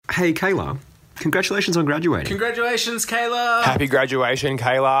Hey, Kayla. Congratulations on graduating. Congratulations, Kayla! Happy graduation,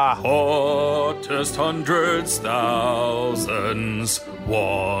 Kayla. Hottest hundreds, thousands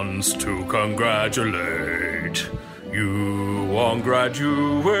wants to congratulate you on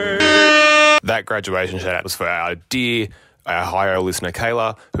graduate. That graduation shout out was for our dear Ohio listener,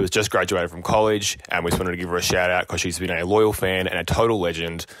 Kayla, who has just graduated from college, and we just wanted to give her a shout out because she's been a loyal fan and a total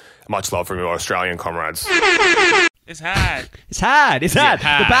legend. Much love from your Australian comrades. It's hard. It's hard.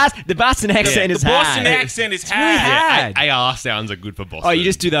 The Boston accent is The hard. Boston accent is It's really hard. hard. AR sounds are good for Boston. Oh, you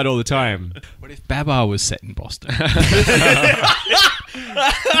just do that all the time. What if Babar was set in Boston?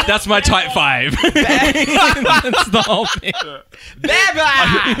 That's my type 5. That's the whole thing.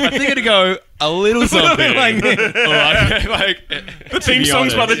 I think it'd go a little something like The theme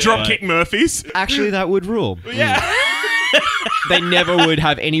song's by the Dropkick Murphys. Actually, that would rule. Yeah. They never would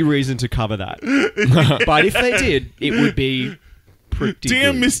have any reason to cover that. But if they did, it would be pretty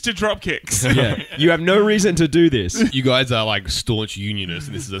Dear good. Mr. Dropkicks. Yeah. You have no reason to do this. You guys are like staunch unionists,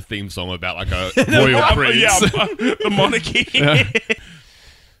 and this is a theme song about like a royal prince. Yeah, the monarchy.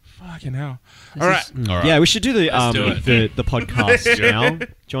 Fucking hell. All right. All right. Yeah, we should do the do it. the podcast now,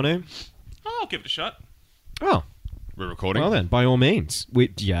 Jono. I'll give it a shot. Oh, We're recording. well then, by all means.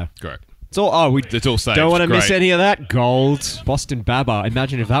 Yeah. Correct. It's all, we It's all saved. don't want to miss Great. any of that. Gold. Boston Babar.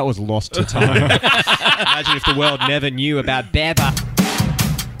 Imagine if that was lost to time. Imagine if the world never knew about Babar.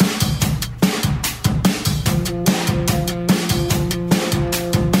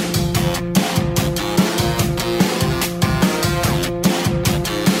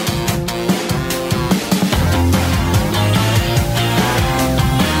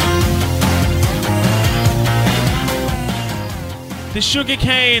 This sugar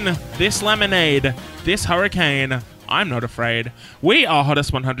cane, this lemonade, this hurricane. I'm not afraid. We are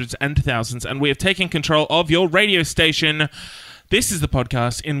Hottest 100s and Thousands, and we have taken control of your radio station. This is the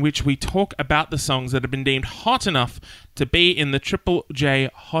podcast in which we talk about the songs that have been deemed hot enough to be in the Triple J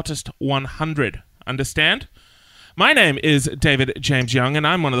Hottest 100. Understand? My name is David James Young, and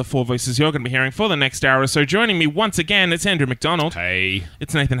I'm one of the four voices you're going to be hearing for the next hour or so. Joining me once again, it's Andrew McDonald. Hey.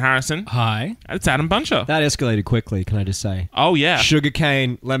 It's Nathan Harrison. Hi. And it's Adam Buncher. That escalated quickly, can I just say? Oh, yeah.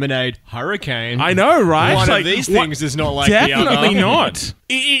 Sugarcane, lemonade, hurricane. I know, right? One Like, of these what- things is not like the other. Definitely not.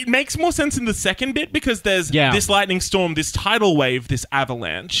 It makes more sense in the second bit because there's this lightning storm, this tidal wave, this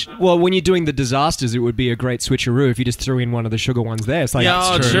avalanche. Well, when you're doing the disasters, it would be a great switcheroo if you just threw in one of the sugar ones there. It's like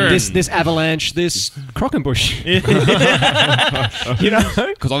Yeah, that's true. this avalanche, this Crockenbush. You know?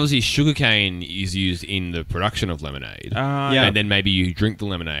 Because obviously sugarcane is used in the production of lemonade. Yeah. And then maybe you drink the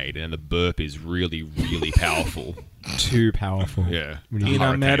lemonade and the burp is really, really powerful. Too powerful. Yeah. In Hurricane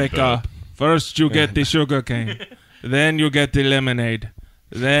America, first you get the sugar cane, then you get the lemonade,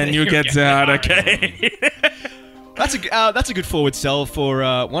 then you get the hurricane. That's a good forward sell for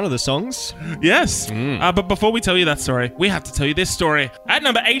one of the songs. Yes. But before we tell you that story, we have to tell you this story. At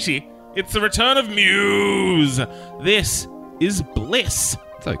number 80, it's the return of Muse. This is Bliss.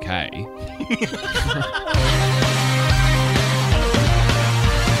 It's okay.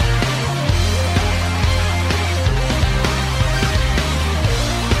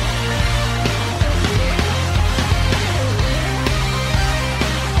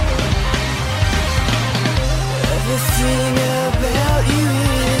 Everything about you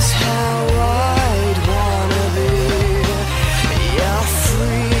is how I'd wanna be. Your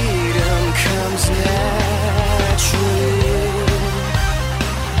freedom comes naturally.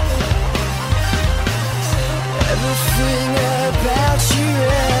 Everything about you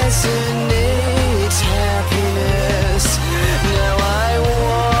resonates happiness. Now I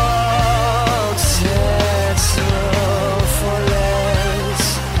won't settle for less.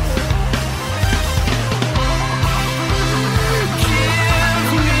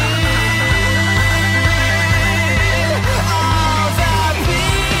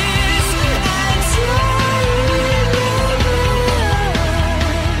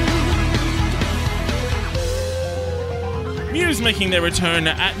 Muse making their return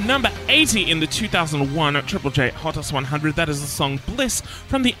at number 80 in the 2001 Triple J Hottest 100. That is the song Bliss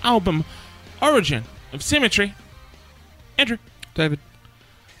from the album Origin of Symmetry. Andrew, David.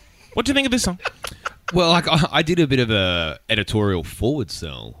 what do you think of this song? Well, like I did a bit of a editorial forward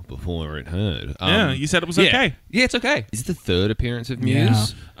sell before it heard. Yeah, you said it was yeah. okay. Yeah, it's okay. Is it the third appearance of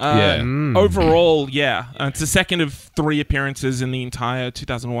Muse? Overall, yeah. It's the second of 3 appearances in the entire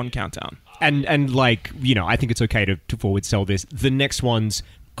 2001 countdown. And like, you know, I think it's okay to forward sell this. The next one's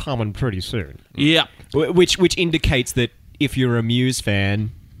coming pretty soon. Yeah. Which indicates that if you're a Muse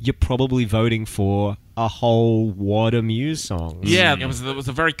fan, you're probably voting for a whole wad of Muse songs. Yeah, it was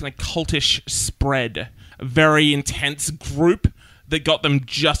a very like cultish spread, a very intense group that got them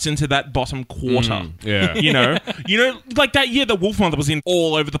just into that bottom quarter. yeah. You know, like that year, the Wolfmother was in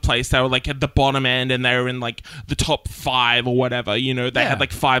all over the place. They were like at the bottom end, and they were in like the top 5 or whatever. You know, they had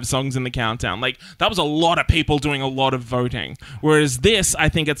like 5 songs in the countdown. Like that was a lot of people doing a lot of voting. Whereas this, I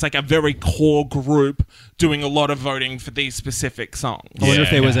think it's like a very core group doing a lot of voting for these specific songs. I wonder if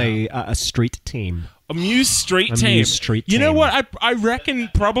there was a street team. A Muse Street A team. Muse Street You know team. what? I reckon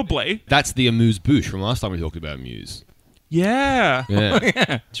probably. That's the Amuse Bouche from last time we talked about Muse. Yeah. Yeah.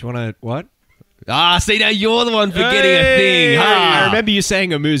 Do you want to what? See, now you're the one forgetting Hey! a thing. I remember you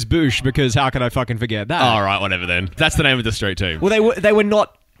saying Amuse Bouche because how could I fucking forget that? All right, whatever then. That's the name of the street team. Well, they were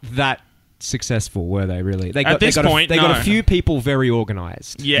not that successful, were they? Really? They got, this they got point, they got no. a few people very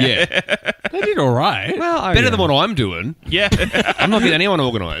organized. Yeah. They did all right. Well, Better than what I'm doing. Yeah. I'm not getting anyone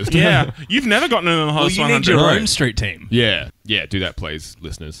organised. Yeah. You've never gotten in the Well, Hottest you 100. need your own street team. Yeah. Yeah, do that, please,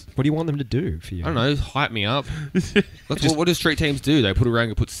 listeners. What do you want them to do for you? I don't know, hype me up. What do street teams do? They put around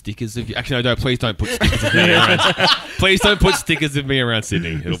and put stickers of you. Actually, no, please don't put stickers of me around. Please don't put stickers of me around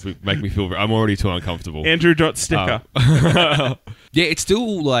Sydney. Make me feel. I'm already too uncomfortable. Andrew.sticker. Yeah, it's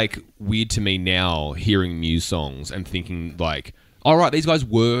still like weird to me now hearing Muse songs and thinking like, all right, these guys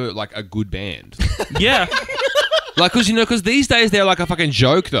were like a good band. Yeah. Like, because these days they're like a fucking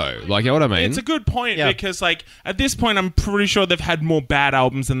joke though. Like, you know what I mean? It's a good point Yeah. because, like, at this point, I'm pretty sure they've had more bad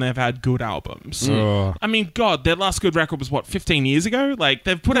albums than they've had good albums. I mean, God, their last good record was, what, 15 years ago? Like,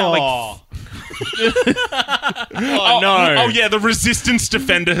 they've put out, like... Oh, Oh, yeah, the Resistance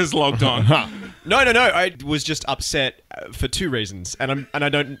Defender has logged on. No. I was just upset for 2 reasons, and I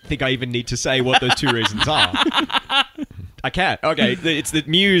don't think I even need to say what those 2 reasons are. I can't. Okay, it's that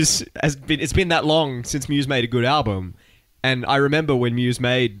Muse it's been that long since Muse made a good album, and I remember when Muse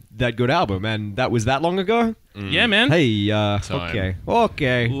made that good album, and that was that long ago. Yeah, man. Hey, Time.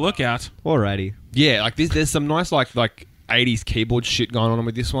 okay, Look out. alrighty. Yeah, like there's some nice like 80s keyboard shit going on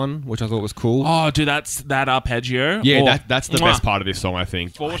with this one, which I thought was cool. Oh, dude, that's that arpeggio. Yeah, Oh, that's the mwah. best part of this song, I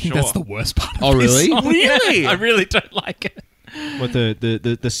think. For I think sure. that's the worst part of Oh, this really? song. Really? I really don't like it. What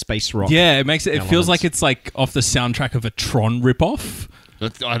the space rock? Yeah, it makes it. It feels elements. like it's like off the soundtrack of a Tron ripoff.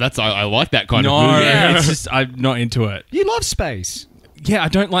 I like that kind of No, movie. it's just I'm not into it. You love space. Yeah, I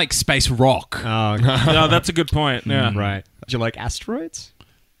don't like space rock. Oh, No, that's a good point. Yeah. right. Do you like asteroids?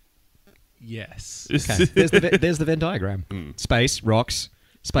 Yes. Okay. There's the Venn diagram. Space, rocks,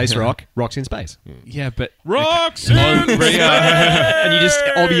 space rock, rocks in space. Yeah, but Rocks And you just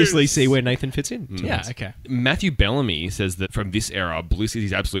obviously see where Nathan fits in. yeah, okay. Matthew Bellamy says that from this era, Bliss is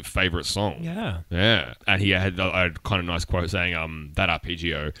his absolute favourite song. Yeah. Yeah. And he had a kind of nice quote saying, that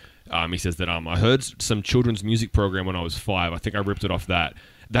arpeggio. He says that I heard some children's music program when I was 5. I think I ripped it off that.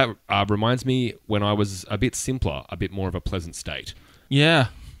 That reminds me when I was a bit simpler, a bit more of a pleasant state. Yeah.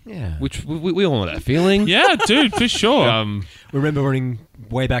 Yeah. Which we all know that feeling. Yeah, dude, for sure. Remembering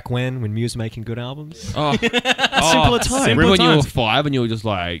way back when Muse making good albums? Oh. Simpler time. Simpler Remember when you were times. 5 and you were just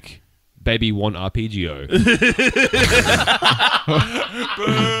like, baby, one arpeggio.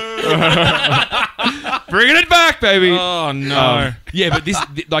 Bringing it back, baby. Oh, no. Yeah, but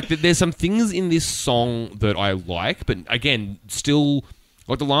there's some things in this song that I like, but again, still,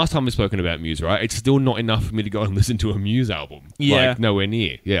 like the last time we've spoken about Muse, right? It's still not enough for me to go and listen to a Muse album. Yeah. Like, nowhere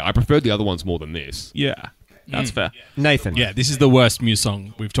near. Yeah, I preferred the other ones more than this. Yeah. That's fair. Nathan. Yeah, this is the worst Muse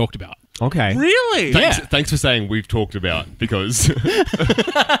song we've talked about. Okay. Really? Thanks for saying we've talked about, because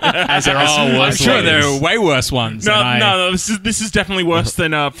As there are I'm sure there are way worse ones. No, and I- no, this is definitely worse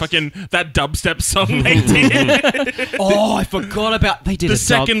than fucking that dubstep song they did. Oh, I forgot about they did The a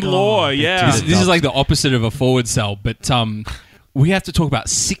dub- Second oh, Law, they yeah. did a This is dub- like the opposite of a forward sell, but we have to talk about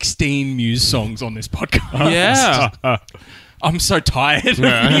 16 Muse songs on this podcast. Yeah. I'm so tired of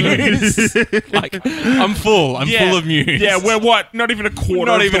Muse. Like, I'm full. I'm full of Muse. Yeah, we're what? Not even a quarter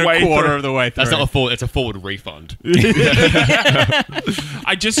not of even the way a quarter through. of the way through. that's not a forward. It's a forward refund.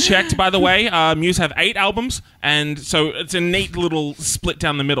 I just checked, by the way. Muse have 8 albums, and so it's a neat little split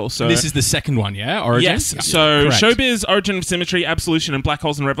down the middle. So This is the second one, yeah? Origin? yes. Yeah. So Correct. Showbiz, Origin of Symmetry, Absolution, and Black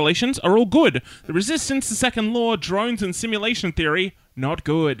Holes and Revelations are all good. The Resistance, The Second Law, Drones, and Simulation Theory, not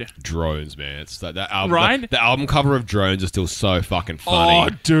good. Drones, man. It's like that album. Right? The album cover of Drones is still so fucking funny.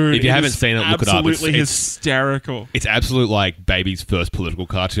 Oh, dude! If you it haven't is seen it, look it up. Absolutely It's hysterical. it's absolute like baby's first political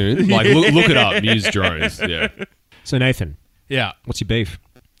cartoon. Like look it up. Muse Drones. Yeah. So Nathan, Yeah. what's your beef?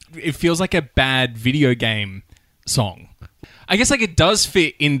 It feels like a bad video game song. I guess like it does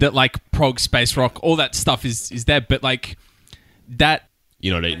fit in that like prog space rock, all that stuff is there, but like that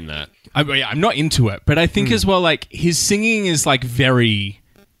You're not eating that. I'm not into it, but I think as well like his singing is like very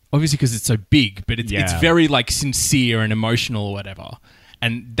obviously because it's so big, but it's Yeah. very like sincere and emotional or whatever,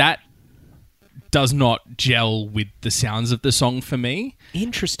 and that does not gel with the sounds of the song for me.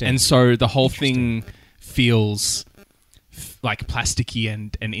 Interesting. And so the whole thing feels like plasticky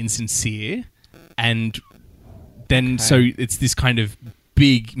and insincere. And then so it's this kind of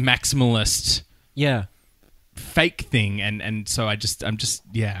big maximalist yeah. fake thing. And so I'm just,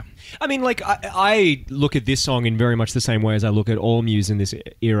 yeah. I mean, like, I look at this song in very much the same way as I look at all Muse in this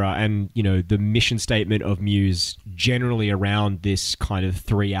era. And, you know, the mission statement of Muse generally around this kind of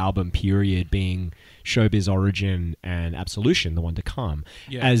 3-album period being Showbiz Origin and Absolution, the one to come.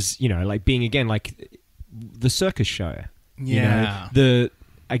 Yeah. As, you know, like being, again, like the circus show. Yeah. You know,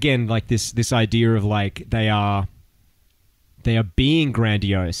 again, like this idea of, like, they are being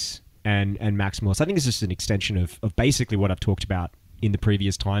grandiose and maximalist. I think it's just an extension of basically what I've talked about in the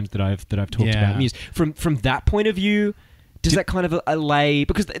previous times that I've talked about Muse. From that point of view, does that kind of allay,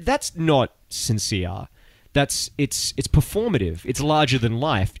 because that's not sincere. It's performative. It's larger than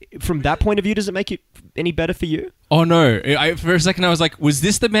life. From that point of view, does it make it any better for you? Oh no! For a second, I was like, "Was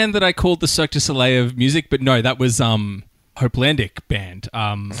this the band that I called the Cirque du Soleil of music?" But no, that was Hopelandic band.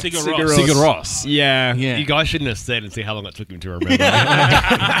 Sigur Rós. Yeah. You guys shouldn't have said and see how long it took him to remember.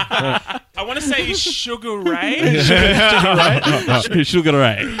 I want to say Sugar Ray. Sugar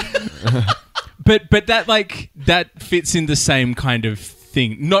Ray. But that fits in the same kind of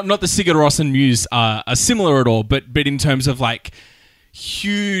thing. Not the Sigur Rós and Muse are similar at all, but in terms of like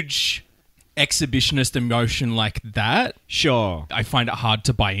huge exhibitionist emotion like that, Sure. I find it hard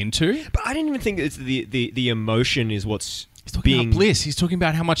to buy into. But I didn't even think it's the emotion is what's He's talking about bliss. He's talking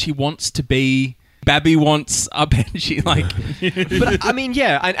about how much he wants to be. Babby wants up energy, like. But I mean,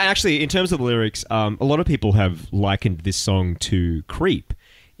 yeah. And actually, in terms of the lyrics, a lot of people have likened this song to Creep,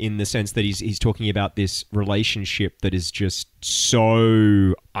 in the sense that he's talking about this relationship that is just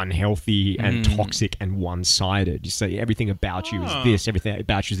so unhealthy and toxic and one-sided. You say everything about you is this, everything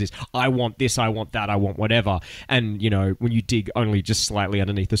about you is this. I want this, I want that, I want whatever. And, you know, when you dig only just slightly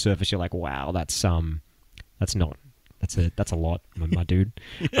underneath the surface, you're like, wow, that's a lot, my dude.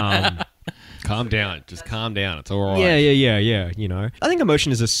 Calm down. Just calm down. It's all right. Yeah. You know, I think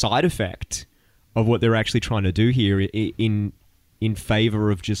emotion is a side effect of what they're actually trying to do here in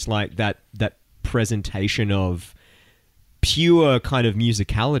favor of just like that presentation of pure kind of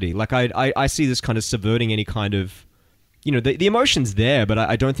musicality. Like I see this kind of subverting any kind of, you know, the emotion's there, but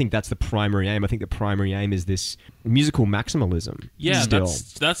I don't think that's the primary aim. I think the primary aim is this musical maximalism. Yeah, still.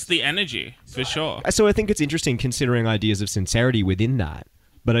 that's the energy for sure. So I think it's interesting considering ideas of sincerity within that.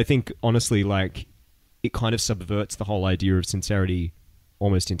 But I think, honestly, like, it kind of subverts the whole idea of sincerity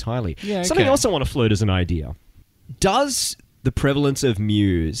almost entirely. Yeah, Something okay. else I want to float as an idea. Does the prevalence of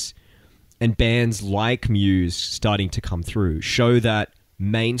Muse and bands like Muse starting to come through show that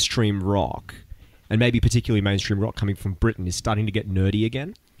mainstream rock, and maybe particularly mainstream rock coming from Britain, is starting to get nerdy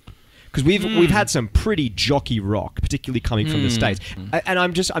again? Because we've had some pretty jockey rock, particularly coming from the States, and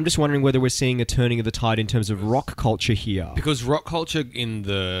I'm just wondering whether we're seeing a turning of the tide in terms of rock culture here. Because rock culture in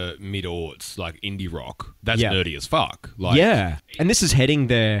the mid-aughts, like indie rock, that's Yeah. nerdy as fuck. Like, Yeah, and this is heading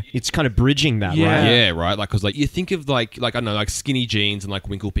there. It's kind of bridging that, right? Yeah, right. Like, because like you think of like I don't know, like Skinny Jeans and like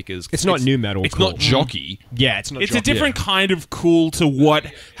Winkle Pickers. It's not new metal It's cool. not jockey. Yeah, it's not. It's a different kind of cool to what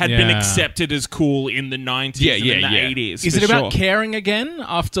had been Yeah. accepted as cool in the 90s Yeah, and yeah, in the yeah. 80s. Is for it about sure. caring again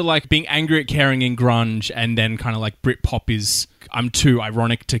after like being angry at caring in grunge, and then kind of like Britpop is I'm too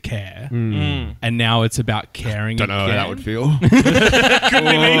ironic to care, and now it's about caring. Don't know how again? that would feel. Could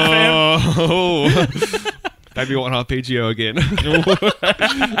be me, fam. Oh. Maybe want Arpeggio again.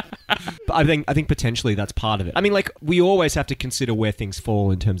 But I think potentially that's part of it. I mean, like, we always have to consider where things fall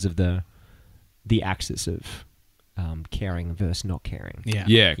in terms of the axis of caring versus not caring. Yeah,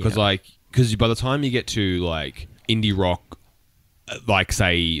 Yeah, because by the time you get to like indie rock, like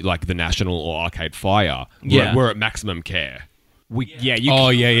say like The National or Arcade Fire, we're at maximum care.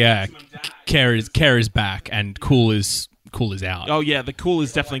 Yeah. Care is back, and cool is out. Oh, yeah, the cool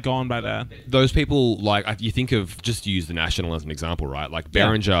is definitely gone by there. Those people, like, you think of, just to use The National as an example, right? Like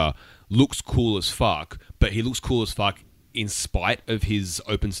Berenger looks cool as fuck, but he looks cool as fuck in spite of his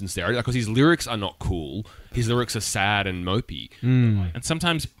open sincerity, because his lyrics are not cool. His lyrics are sad and mopey. And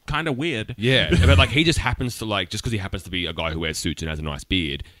sometimes kind of weird. Yeah, but like he just happens to like, just because he happens to be a guy who wears suits and has a nice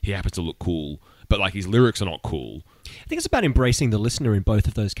beard, he happens to look cool. But like his lyrics are not cool. I think it's about embracing the listener in both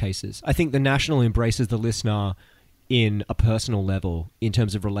of those cases. I think The National embraces the listener in a personal level in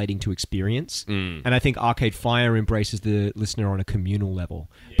terms of relating to experience. And I think Arcade Fire embraces the listener on a communal level.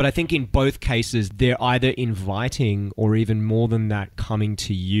 But I think in both cases, they're either inviting or even more than that, coming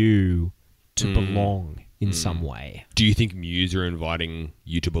to you to belong in some way. Do you think Muse are inviting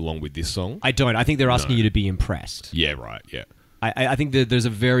you to belong with this song? I don't. I think they're asking you to be impressed. Yeah, right. Yeah. I think that there's a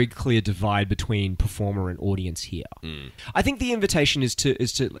very clear divide between performer and audience here. I think the invitation is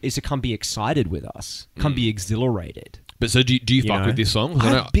to come be excited with us, come be exhilarated. But so do you fuck know? with this song?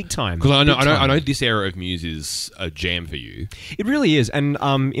 'Cause Big time. Because I Big time. know this era of Muse is a jam for you. It really is, and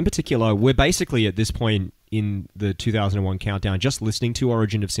in particular, we're basically at this point in the 2001 countdown just listening to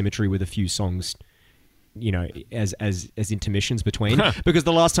Origin of Symmetry with a few songs, you know, as intermissions between. Because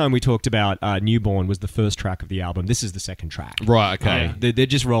the last time we talked about Newborn was the first track of the album. This is the second track. Right. Okay. They're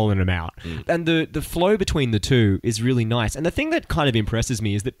just rolling them out, and the flow between the two is really nice. And the thing that kind of impresses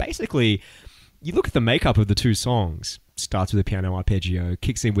me is that basically, you look at the makeup of the two songs. Starts with a piano arpeggio,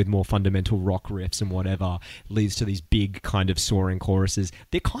 kicks in with more fundamental rock riffs and whatever, leads to these big kind of soaring choruses.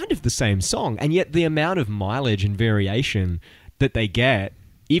 They're kind of the same song, and yet the amount of mileage and variation that they get,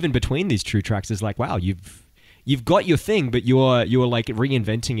 even between these two tracks, is like, wow, you've got your thing, but you're like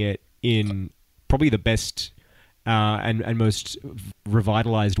reinventing it in probably the best and most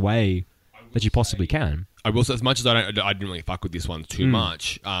revitalized way that you possibly can. I will say, as much as I didn't really fuck with this one too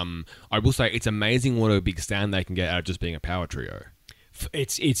much, I will say it's amazing what a big stand they can get out of just being a power trio.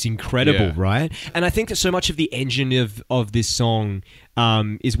 It's incredible, Yeah. right? And I think that so much of the engine of this song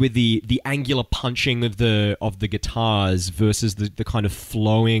is with the angular punching of the guitars versus the kind of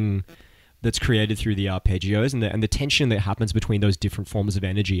flowing that's created through the arpeggios, and the tension that happens between those different forms of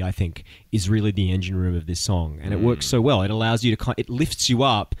energy, I think, is really the engine room of this song. And it works so well. It allows you to it lifts you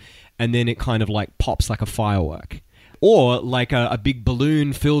up, and then it kind of like pops like a firework. Or like a big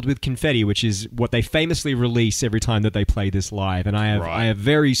balloon filled with confetti, which is what they famously release every time that they play this live. And I have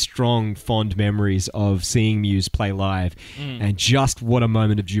very strong, fond memories of seeing Muse play live, and just what a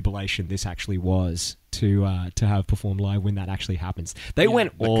moment of jubilation this actually was to have performed live when that actually happens. They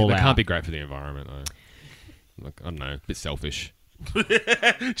went all That out. can't be great for the environment, though. Like, I don't know, a bit selfish.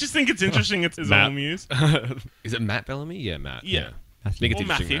 Just think it's interesting. It's his Matt. own Muse. Is it Matt Bellamy? Yeah, Matt. Yeah. I think it's Or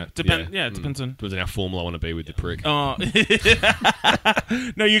interesting, Matthew. Matt. It depends on. Depends on how formal I want to be with the prick. Oh,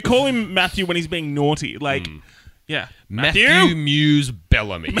 no! You call him Matthew when he's being naughty. Like, yeah, Matthew Muse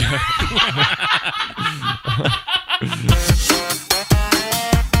Bellamy.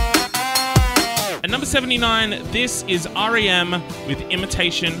 At number 79, this is REM with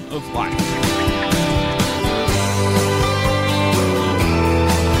Imitation of Life.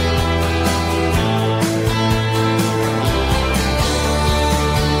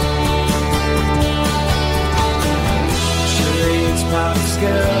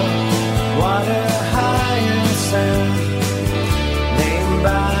 Water higher sound, named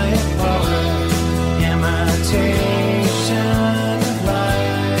by a poet, imitation of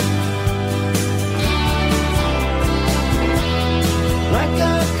life. Like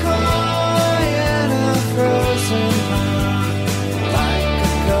a koi in a frozen pond, like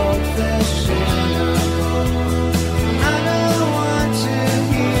a goldfish in a bowl. I don't want to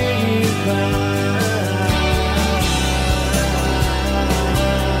hear you cry.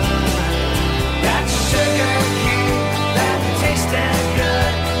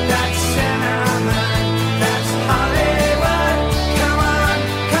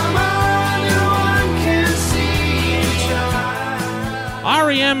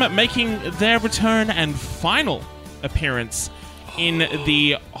 REM making their return and final appearance in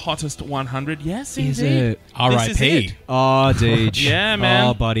the Hottest 100. Yes, Is indeed. it? This is R.I.P. it. Oh, Deej. Yeah, man.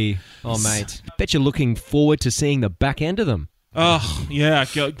 Oh, buddy. Oh, mate. Bet you're looking forward to seeing the back end of them. Oh, yeah.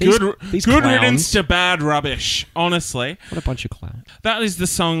 Good These good clowns. riddance to bad rubbish, honestly. What a bunch of clowns. That is the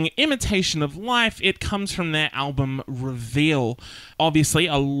song Imitation of Life. It comes from their album Reveal. Obviously,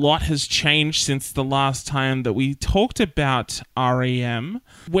 a lot has changed since the last time that we talked about REM.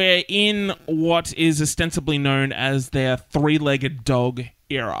 We're in what is ostensibly known as their three-legged dog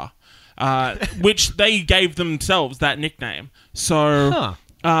era, which they gave themselves that nickname. So...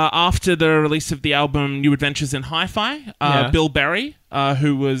 after the release of the album New Adventures in Hi-Fi, Bill Berry,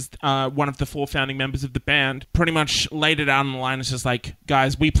 who was one of the four founding members of the band, pretty much laid it out on the line. It's just like,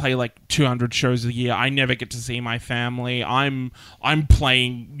 guys, we play like 200 shows a year. I never get to see my family. I'm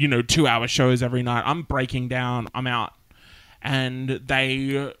playing, 2-hour shows every night. I'm breaking down. I'm out. And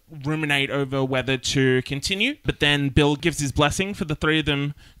they ruminate over whether to continue. But then Bill gives his blessing for the three of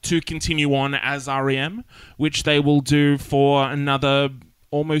them to continue on as REM, which they will do for another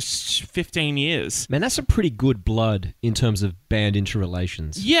almost 15 years. Man, that's some pretty good blood in terms of band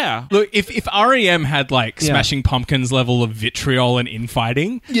interrelations. Yeah. Look, if REM had like Smashing Pumpkins level of vitriol and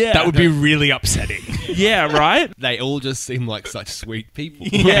infighting, that would be really upsetting. Yeah, right? They all just seem like such sweet people.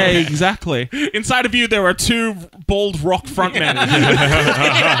 Yeah, exactly. Inside of you, there are two bald rock frontmen.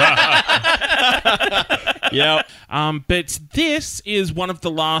 Yeah. But this is one of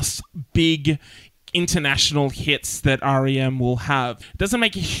the last big international hits that REM will have. It doesn't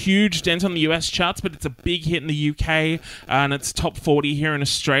make a huge dent on the US charts, but it's a big hit in the UK, and it's top 40 here in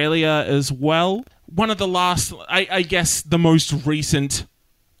Australia as well. One of the last, I guess, the most recent,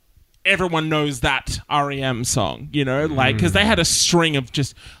 everyone knows that REM song, you know, like, because they had a string of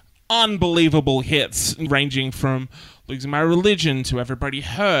just unbelievable hits ranging from Losing My Religion to Everybody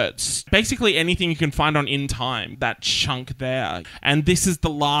Hurts. Basically anything you can find on In Time, that chunk there. And this is the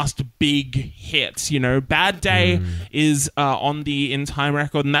last big hit, you know. Bad Day is on the In Time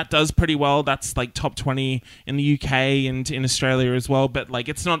record, and that does pretty well. That's like top 20 in the UK and in Australia as well, but like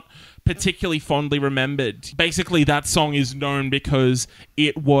it's not particularly fondly remembered. Basically, that song is known because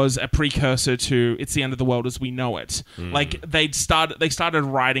it was a precursor to It's the End of the World as We Know It. Like they started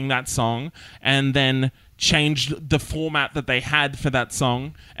writing that song and then changed the format that they had for that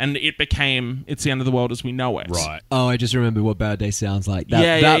song, and it became It's the End of the World as We Know It. Right. Oh, I just remember what Bad Day sounds like.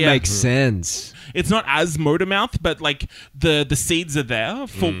 Yeah, That yeah. makes sense. It's not as Motormouth, but like the seeds are there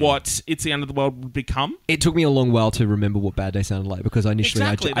for what It's the End of the World would become. It took me a long while to remember what Bad Day sounded like because initially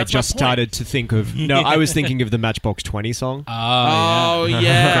Exactly, I that's just my point. started to think of... No, I was thinking of the Matchbox 20 song. Oh,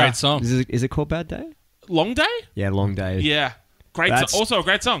 yeah. Great song. Is it called Bad Day? Long Day? Yeah, Long Day. Yeah. Great. That's- Also a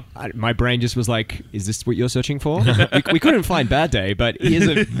great song. My brain just was like, is this what you're searching for? we couldn't find Bad Day, but here's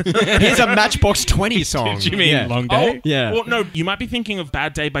a Matchbox 20 song. Do you mean Yeah. Long Day? Yeah. Well, no, you might be thinking of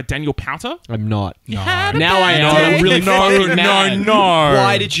Bad Day by Daniel Powter. I'm not. Had a Now I bad am. day. I'm really No, fucking mad. no.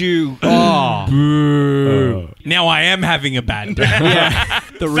 Why did you... Oh. Boo. Now I am having a bad day. Yeah.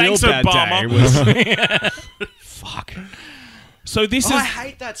 The real Thanks, Bad Obama. Day was... Fuck. So this I is...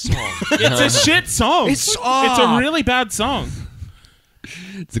 hate that song. It's a shit song. It's- It's a really bad song.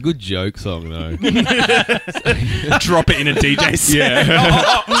 It's a good joke song, though. Drop it in a DJ set.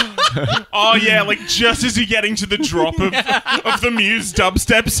 Oh yeah, like just as you're getting to the drop of the Muse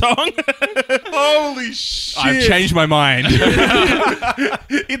dubstep song. Holy shit. I've changed my mind.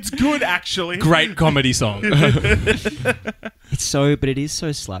 It's good actually. Great comedy song. But it is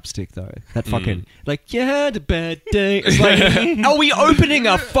so slapstick though. That fucking like you had a bad day. It's like, are we opening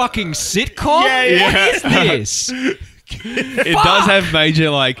a fucking sitcom? Yeah. What is this? It does have major,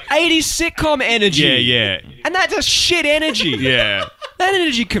 like... 80s sitcom energy. Yeah. And that's a shit energy. Yeah. That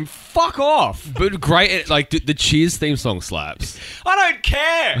energy can fuck off. But great, like, the Cheers theme song slaps. I don't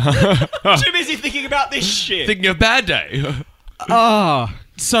care. I'm too busy thinking about this shit. Thinking of Bad Day.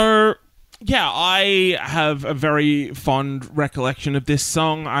 So yeah, I have a very fond recollection of this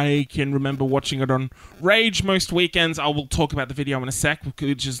song. I can remember watching it on Rage most weekends. I will talk about the video in a sec,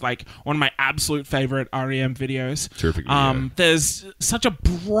 which is like one of my absolute favorite REM videos. Terrific video. There's such a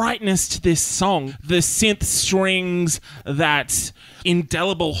brightness to this song. The synth strings, that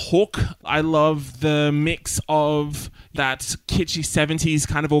indelible hook. I love the mix of that kitschy 70s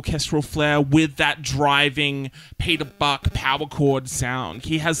kind of orchestral flair with that driving Peter Buck power chord sound.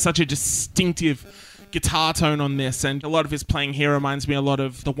 He has such a distinctive guitar tone on this, and a lot of his playing here reminds me a lot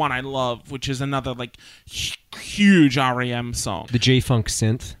of The One I Love, which is another like huge REM song. The G-Funk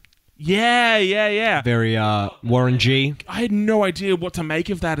synth. Yeah. Very Warren G. I had no idea what to make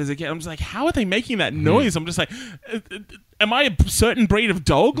of that as a kid. I'm just like, how are they making that noise? I'm just like, am I a certain breed of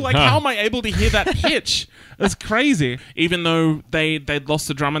dog? Like, how am I able to hear that pitch? It's crazy. Even though they'd lost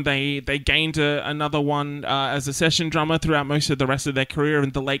the drummer, they gained another one as a session drummer throughout most of the rest of their career,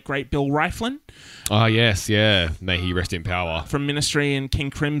 and the late, great Bill Riflin Oh, yes, yeah. May he rest in power. from Ministry and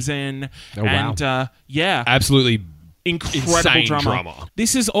King Crimson. Oh, wow. And, yeah. Absolutely Incredible insane drummer.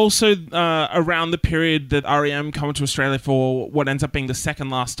 This is also around the period that REM come to Australia for what ends up being the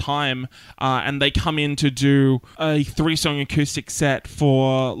second last time, and they come in to do a 3-song acoustic set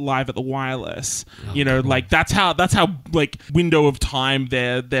for Live at the Wireless. Like that's how like window of time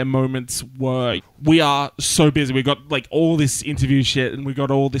their moments were. We are so busy. We got like all this interview shit, and we got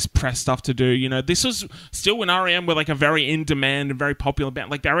all this press stuff to do. This was still when REM were like a very in demand and very popular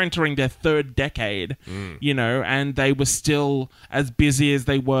band. Like they're entering their third decade, and they were still as busy as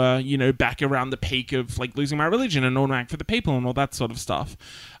they were, back around the peak of like Losing My Religion and Automatic for the People and all that sort of stuff.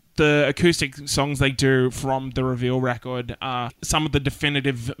 The acoustic songs they do from the Reveal record are some of the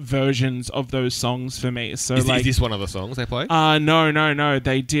definitive versions of those songs for me. So Is like, this one of the songs they play? no.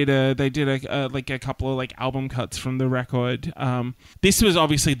 They did a couple of like album cuts from the record. This was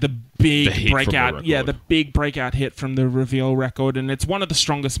obviously the big The hit from the breakout. record. Yeah, the big breakout hit from the Reveal record, and it's one of the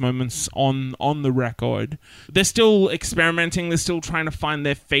strongest moments on the record. They're still experimenting. They're still trying to find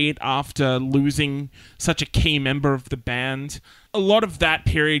their feet after losing such a key member of the band. A lot of that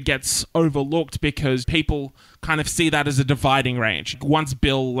period gets overlooked because people kind of see that as a dividing range. Once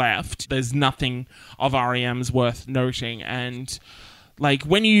Bill left, there's nothing of REM's worth noting, and like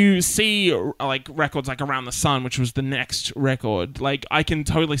when you see like records like Around the Sun, which was the next record, like I can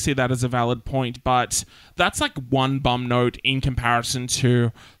totally see that as a valid point, but that's like one bum note in comparison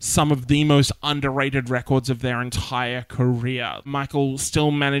to some of the most underrated records of their entire career. Michael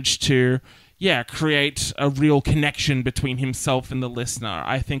still managed to create a real connection between himself and the listener.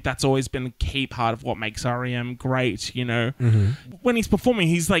 I think that's always been a key part of what makes R.E.M. great, you know. When he's performing,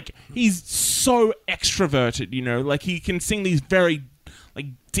 he's so extroverted, you know, like he can sing these very like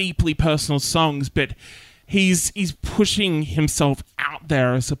deeply personal songs, but he's pushing himself out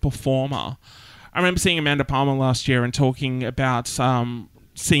there as a performer. I remember seeing Amanda Palmer last year and talking about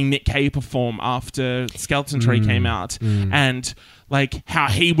seeing Nick Cave perform after Skeleton Tree came out, and like how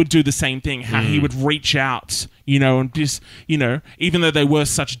he would do the same thing, how he would reach out, you know, and just, you know, even though they were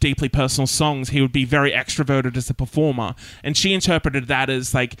such deeply personal songs, he would be very extroverted as a performer. And she interpreted that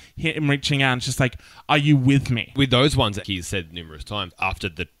as like him reaching out and just like, are you with me? With those ones that he's said numerous times, after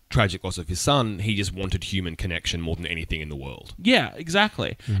the tragic loss of his son, he just wanted human connection more than anything in the world. Yeah,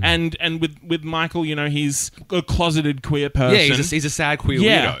 exactly. And with Michael, you know, he's a closeted queer person. Yeah, he's a sad queer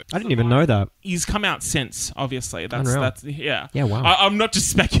Yeah. weirdo. I didn't even know that. He's come out since, obviously. Unreal. That's yeah. Yeah, wow. I'm not just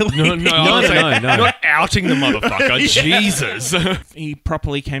speculating. No, no. not outing the motherfucker. Jesus. He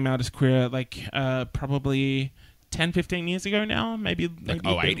properly came out as queer like probably 10, 15 years ago now, maybe Like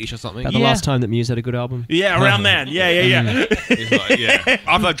 08-ish or something. About the last time that Muse had a good album. Yeah, around then. Yeah. He's like, yeah.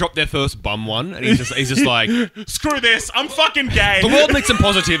 After they dropped their first bum one, and he's just like, Screw this, I'm fucking gay. the world needs some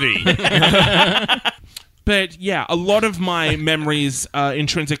positivity. But yeah, a lot of my memories are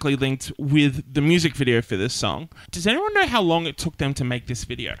intrinsically linked with the music video for this song. Does anyone know how long it took them to make this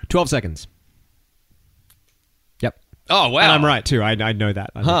video? 12 seconds. Yep. Oh, wow. And I'm right, too. I know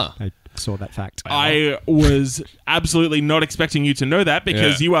that. I saw that fact. I was absolutely not expecting you to know that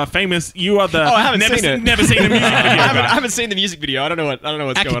because you are famous. You are the I haven't seen it. never seen the music video. I haven't seen the music video. I don't know what's going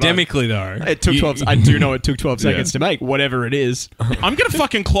on. Academically, though, It took 12. I do know it took 12 seconds to make whatever it is. I'm gonna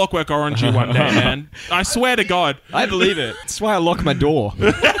fucking Clockwork Orange you one day, man. I swear to God. I believe it. That's why I lock my door.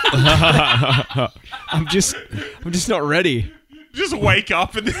 I'm just not ready. Just wake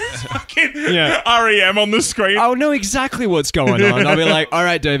up and there's fucking Yeah. REM on the screen. I'll know exactly what's going on. I'll be like, all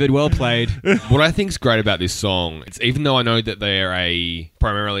right, David, well played. What I think's great about this song, it's even though I know that they're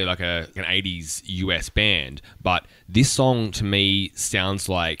primarily like an 80s US band, but this song to me sounds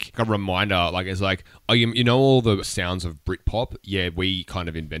like a reminder, like it's like, oh, you know all the sounds of Britpop? Yeah, we kind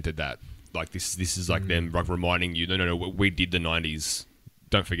of invented that. Like this is like them like reminding you, no, we did the 90s.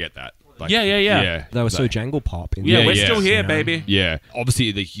 Don't forget that. Like, Yeah. They were so jangle pop. Yeah, we're still here, you know. baby. Yeah, obviously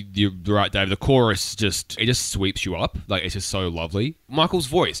you're right, Dave. The chorus just sweeps you up. Like it's just so lovely. Michael's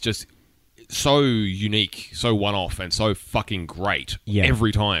voice just so unique, so one-off, and so fucking great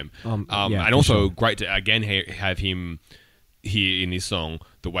every time. Yeah, and for also sure. great to again have him here in this song.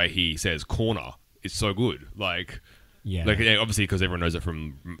 The way he says "corner" is so good. Like. Yeah. Like obviously because everyone knows it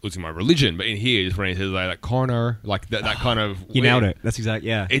from Losing My Religion, but in here just when he says like corner, like that kind of You nailed it. That's exactly,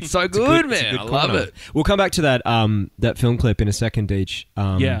 yeah. It's so good, it's a man. good I love corner. it. We'll come back to that that film clip in a second, Deej.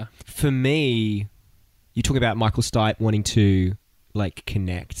 Yeah. For me, you talk about Michael Stipe wanting to like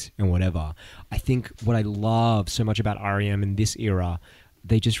connect and whatever. I think what I love so much about R.E.M. in this era,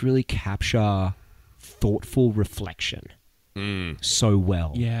 they just really capture thoughtful reflection so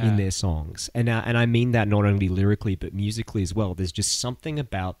well in their songs. And I mean that not only lyrically but musically as well. There's just something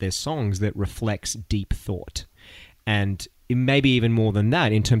about their songs that reflects deep thought. And it maybe even more than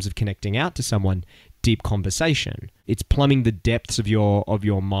that in terms of connecting out to someone, deep conversation. It's plumbing the depths of your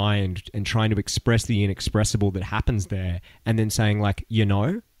mind and trying to express the inexpressible that happens there and then saying like, you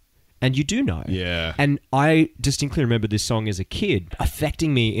know, and you do know. Yeah. And I distinctly remember this song as a kid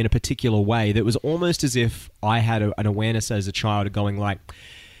affecting me in a particular way that was almost as if I had an awareness as a child going like,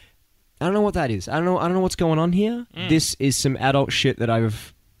 I don't know what that is. I don't know what's going on here. This is some adult shit that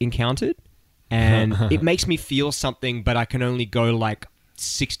I've encountered. And it makes me feel something, but I can only go like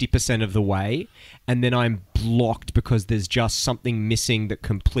 60% of the way. And then I'm blocked because there's just something missing that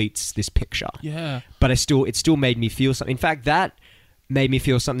completes this picture. Yeah. But it still made me feel something. In fact, that made me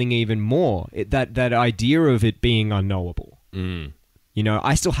feel something even more. That idea of it being unknowable. You know,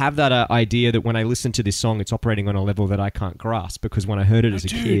 I still have that idea that when I listen to this song, it's operating on a level that I can't grasp because when I heard it as a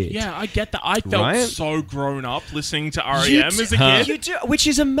kid. Yeah, I get that. I felt Right? so grown up listening to REM as a kid. You do, which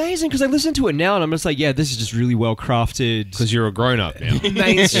is amazing because I listen to it now and I'm just like, yeah, this is just really well crafted. Because you're a grown up now.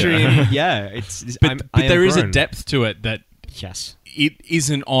 Mainstream. Yeah. but there is a depth to it that Yes. it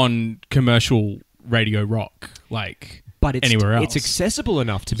isn't on commercial radio rock like But it's anywhere else. It's accessible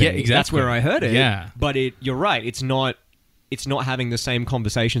enough to be. Yeah, exactly. That's where I heard it. Yeah. But you're right. It's not having the same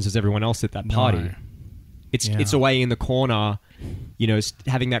conversations as everyone else at that party. No. It's Yeah. it's away in the corner,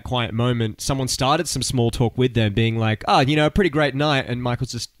 having that quiet moment. Someone started some small talk with them, being like, "Oh, a pretty great night," and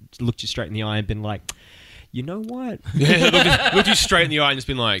Michael's just looked you straight in the eye and been like, "You know what?" Looked you straight in the eye and just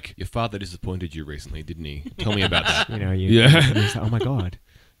been like, "Your father disappointed you recently, didn't he? Tell me about that." Like, "Oh my god."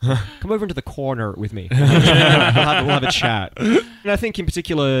 Come over into the corner with me. we'll have a chat. And I think in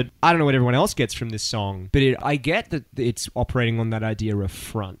particular, I don't know what everyone else gets from this song, but I get that it's operating on that idea of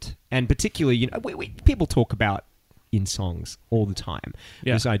front. And particularly, people talk about in songs all the time.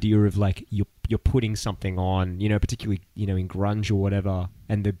 Yeah. This idea of like you're putting something on, particularly, in grunge or whatever.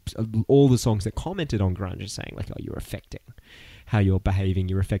 And all the songs that commented on grunge are saying like, "Oh, you're affecting how you're behaving,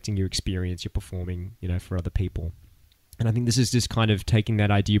 you're affecting your experience, you're performing, for other people." And I think this is just kind of taking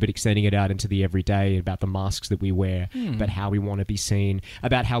that idea but extending it out into the everyday, about the masks that we wear, about how we want to be seen,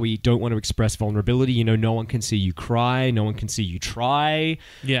 about how we don't want to express vulnerability. No one can see you cry, no one can see you try.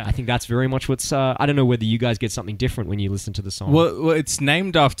 Yeah. I think that's very much what's... I don't know whether you guys get something different when you listen to the song. Well, it's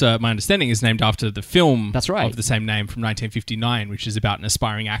named after, my understanding is named after the film That's right. of the same name from 1959, which is about an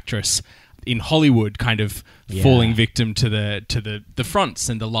aspiring actress in Hollywood kind of falling victim to the fronts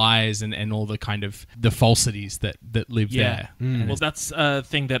and the lies and all the kind of the falsities that live there. Well, that's a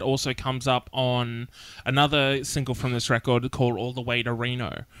thing that also comes up on another single from this record called All the Way to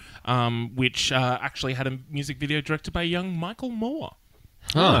Reno, which actually had a music video directed by young Michael Moore.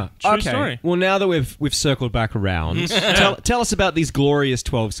 True story. Well, now that we've circled back around, tell us about these glorious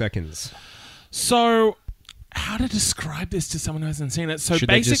 12 seconds. So, how to describe this to someone who hasn't seen it? So Should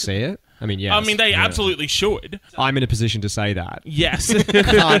they just see it? I mean, yes. I mean, they absolutely should. I'm in a position to say that. Yes.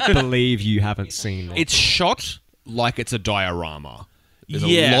 Can't believe you haven't seen it. It's shot like it's a diorama. There's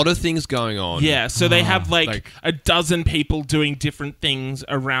Yeah. a lot of things going on. Yeah, so they have like a dozen people doing different things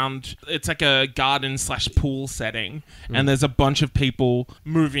around. It's like a garden/pool setting, and there's a bunch of people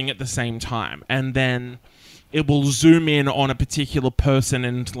moving at the same time, and then it will zoom in on a particular person,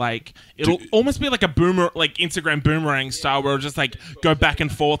 and like it'll almost be like a Instagram boomerang style, where it'll just like go back and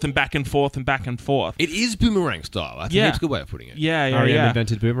forth and back and forth and back and forth. It is boomerang style. I think Yeah. that's a good way of putting it. Yeah, R.E.M.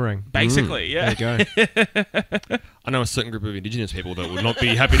 invented boomerang. Basically, yeah. There you go. I know a certain group of Indigenous people that would not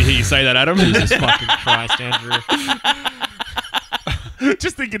be happy to hear you say that, Adam. Jesus fucking Christ, Andrew.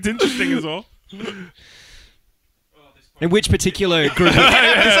 Just think it's interesting as well. In which particular group?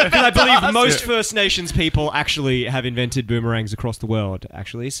 Because I believe most First Nations people actually have invented boomerangs across the world,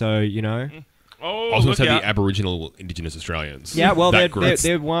 actually. So, Oh, I was going look to say out. the Aboriginal Indigenous Australians. Yeah, well, That group.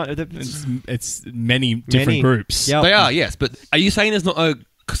 they're one... It's many different groups. Yeah. They are, yes. But are you saying there's not a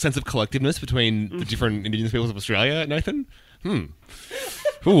sense of collectiveness between the different Indigenous peoples of Australia, Nathan? Ooh.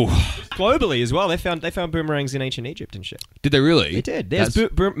 Globally as well. They found boomerangs in ancient Egypt and shit. Did they really? They did. There's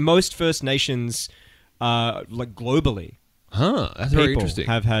most First Nations, like globally, That's very people interesting.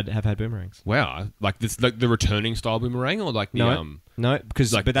 have had boomerangs. Wow. Like this, like the returning style boomerang, or like the No,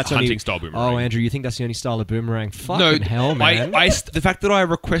 because like but that's hunting only style boomerang. Oh, Andrew, you think that's the only style of boomerang? Fucking hell, man! The fact that I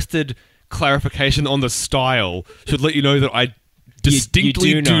requested clarification on the style should let you know that I distinctly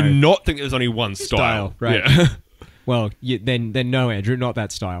you do know. not think there's only one style. right. Yeah. Well, then no, Andrew, not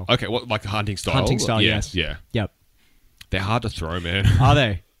that style. Okay, what, like hunting style? Hunting style, Yeah, yes. Yeah. Yep. They're hard to throw, man. Are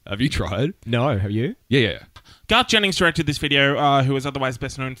they? Have you tried? No, have you? Yeah. Garth Jennings directed this video, who is otherwise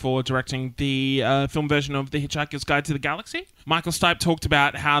best known for directing the film version of The Hitchhiker's Guide to the Galaxy. Michael Stipe talked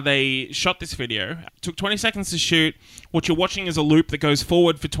about how they shot this video. It took 20 seconds to shoot. What you're watching is a loop that goes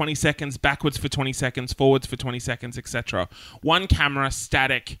forward for 20 seconds, backwards for 20 seconds, forwards for 20 seconds, etc. One camera,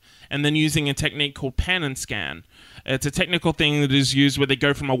 static, and then using a technique called pan and scan. It's a technical thing that is used where they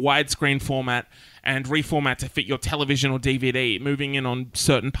go from a widescreen format and reformat to fit your television or DVD, moving in on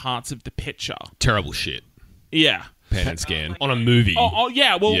certain parts of the picture. Terrible shit. Yeah. Pan and scan. On a movie. Oh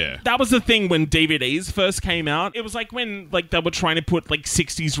yeah, well, Yeah. that was the thing when DVDs first came out. It was like when they were trying to put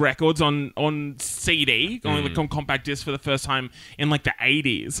 60s records on CD, on compact disc for the first time in the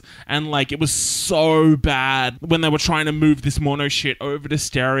 80s. And it was so bad when they were trying to move this mono shit over to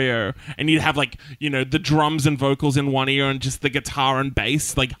stereo, and you'd have the drums and vocals in one ear and just the guitar and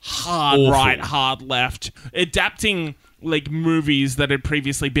bass hard Awful. right, hard left. Adapting movies that had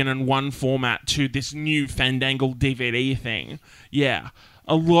previously been in one format to this new fandangled DVD thing. Yeah.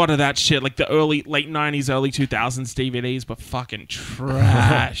 A lot of that shit, the late 90s, early 2000s DVDs, but fucking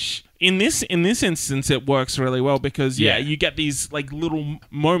trash. In this instance, it works really well because, you get these little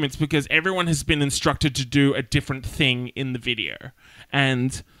moments because everyone has been instructed to do a different thing in the video.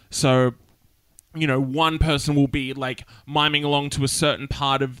 And so, one person will be miming along to a certain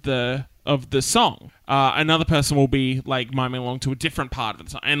part of the of the song. Another person will be like miming along to a different part of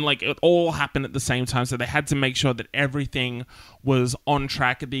the song, and like it all happened at the same time, so they had to make sure that everything was on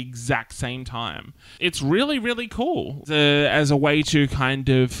track at the exact same time. It's really, really cool as a way to kind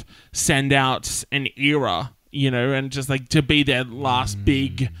of send out an era, you know, and just like to be their last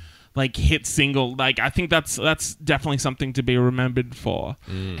big like hit single. Like I think that's definitely something to be remembered for.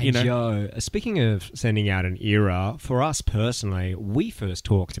 You know, Joe, speaking of sending out an era, for us personally, we first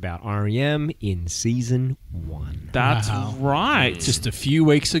talked about R.E.M. in season 1. that's right. Just a few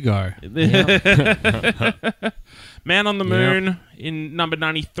weeks ago. Man on the Moon in number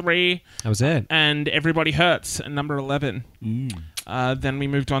 93, That was it. and Everybody Hurts at number 11. Then we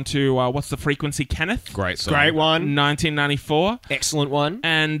moved on to What's the Frequency, Kenneth? Great song. Great one. 1994. Excellent one.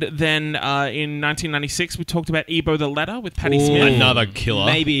 And then in 1996, we talked about Ebo the Letter with Patti Smith. Another killer.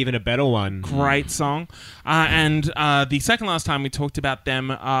 Maybe even a better one. Great song. And the second last time we talked about them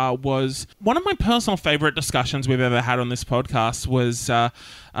was one of my personal favorite discussions we've ever had on this podcast was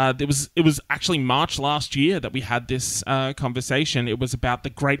it was actually March last year that we had this conversation. It was about The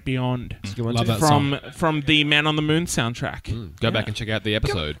Great Beyond Love that song. from the Man on the Moon soundtrack. Go back and check out the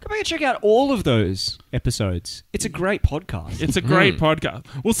episode. Go back and check out all of those episodes. It's a great podcast. It's a great podcast.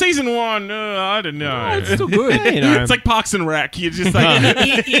 Well, season 1, I don't know. It's still good. Yeah, you know. It's like Parks and Rec. You're just like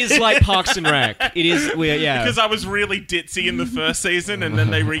It is like Parks and Rec. It is. because I was really ditzy in the first season, and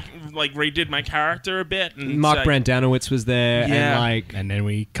then they redid my character a bit. And Mark Brandanowitz was there, Yeah. and like And then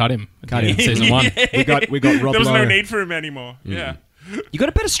we cut him. Cut him. Season 1. we got Rob there was no Lowe. need for him anymore. Yeah. You got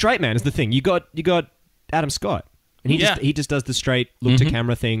a better straight man is the thing. You got Adam Scott, and he just does the straight look to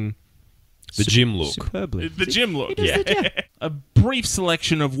camera thing. The gym look. Superbly. The gym look. does Yeah. that, yeah. A brief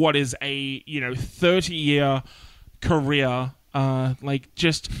selection of what is a 30-year career, like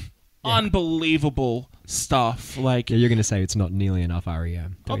just unbelievable stuff. Like Yeah, you're going to say it's not nearly enough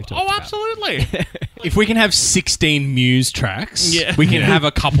REM. absolutely. If we can have 16 Muse tracks, Yeah. we can have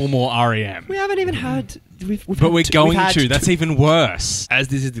a couple more REM. We haven't even had. But we're going to. That's even worse. As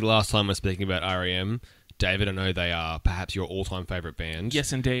this is the last time we're speaking about REM, David, I know they are perhaps your all-time favourite band.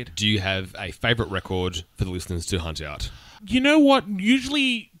 Yes, indeed. Do you have a favourite record for the listeners to hunt out? You know what?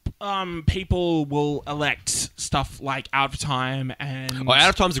 Usually, people will elect stuff like Out of Time and. Well, Out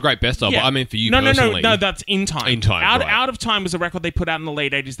of Time's a great best of, Yeah. but I mean for you no, personally. No, that's In Time. In Time, right. Out of Time was a record they put out in the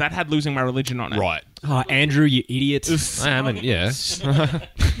late 80s that had Losing My Religion on it. Right. Oh, Andrew, you idiot. I haven't, yeah.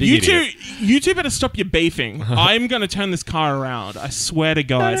 You two better stop your beefing. I'm going to turn this car around. I swear to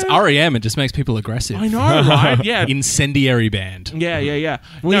God. It's REM. It just makes people aggressive. I know, right? Yeah. Incendiary band. Yeah.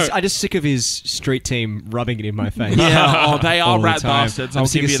 Well, No, I'm just sick of his street team rubbing it in my face. yeah, oh, they all are the rat time. bastards. I'm I'll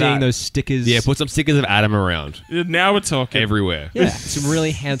sick give of you seeing that. those stickers. Yeah, put some stickers of Adam around. Now we're talking. Everywhere. Yeah, some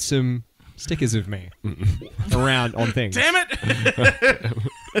really handsome stickers of me around on things. Damn it.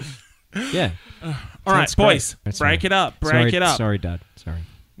 Yeah. All right, That's great. boys. That's break fine. it up. Break Sorry, it up. Sorry, Dad. Sorry.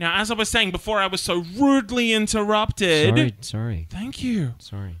 Now, as I was saying before, I was so rudely interrupted. Sorry. Thank you.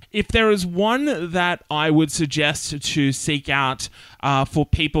 Sorry. If there is one that I would suggest to seek out for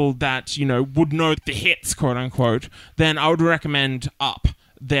people that, would know the hits, quote unquote, then I would recommend Up,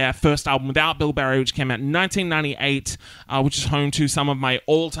 their first album without Bill Berry, which came out in 1998, which is home to some of my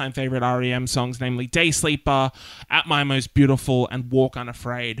all-time favorite REM songs, namely Day Sleeper, At My Most Beautiful, and Walk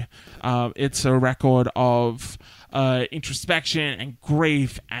Unafraid. It's a record of introspection and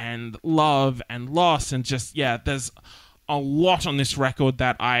grief and love and loss, and just, there's a lot on this record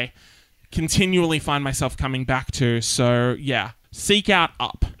that I continually find myself coming back to. So, seek out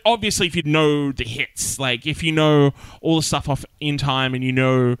Up. Obviously, if you know the hits, like if you know all the stuff off In Time and you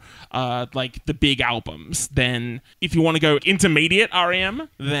know like the big albums, then if you want to go intermediate REM,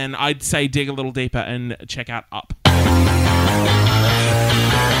 then I'd say dig a little deeper and check out Up.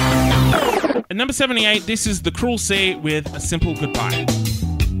 At number 78, this is The Cruel Sea with A Simple Goodbye.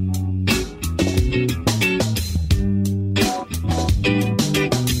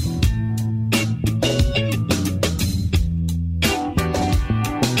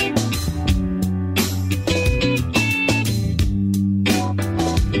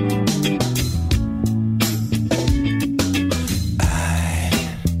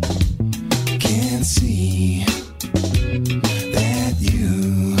 Can see that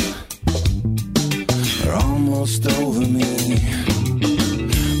you are almost over me.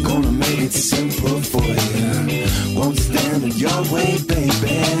 Gonna make it simple for you. Won't stand in your way,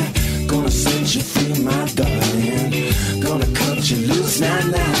 baby. Gonna set you free, my darling. Gonna cut you loose, now.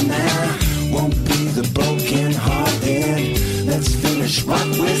 Won't be the broken hearted. Let's finish what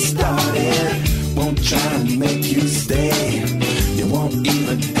we started. Won't try and make you stay. You won't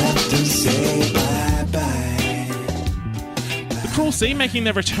even have to say bye-bye. Cruel Sea making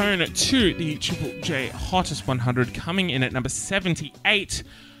their return to the Triple J Hottest 100, coming in at number 78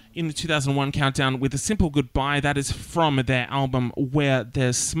 in the 2001 countdown with A Simple Goodbye. That is from their album Where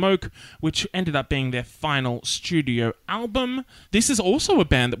There's Smoke, which ended up being their final studio album. This is also a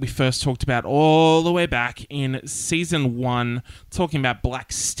band that we first talked about all the way back in season 1, talking about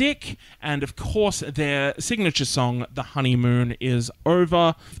Black Stick, and of course their signature song, The Honeymoon Is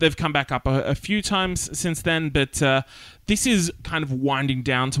Over. They've come back up a few times since then, but this is kind of winding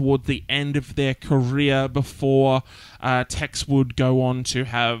down toward the end of their career before Tex would go on to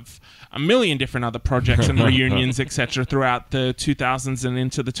have a million different other projects and reunions, etc. throughout the 2000s and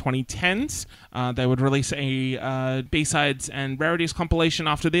into the 2010s. They would release a B-sides and rarities compilation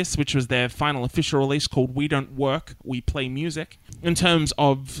after this, which was their final official release called We Don't Work, We Play Music. In terms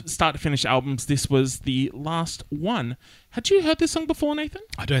of start-to-finish albums, this was the last one. Had you heard this song before, Nathan?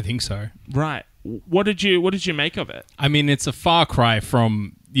 I don't think so. Right. What did you make of it? I mean, it's a far cry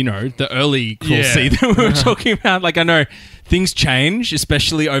from, the early Cruel Sea that we were talking about. Like, I know things change,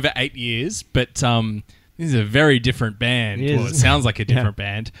 especially over 8 years, but this is a very different band. It is. Well, it sounds like a different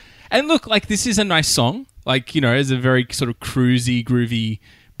band. And look, like, this is a nice song. Like, it's a very sort of cruisy, groovy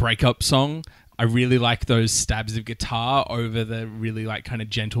breakup song. I really like those stabs of guitar over the really, like, kind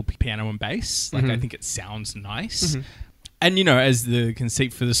of gentle piano and bass. Like, I think it sounds nice. And, as the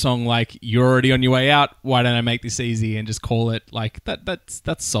conceit for the song, like, you're already on your way out, why don't I make this easy and just call it, like, that's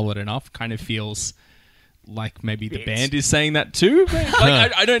solid enough. Kind of feels like maybe the band is saying that too. But,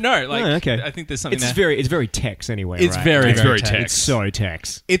 like, I don't know. Like, okay. I think there's something It's there. very Tex anyway. It's right? very, It's very Tex. Tex. It's so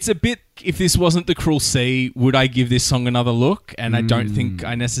Tex. It's a bit, if this wasn't the Cruel Sea, would I give this song another look? And I don't think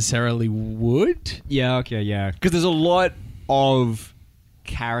I necessarily would. Yeah, okay, yeah. Because there's a lot of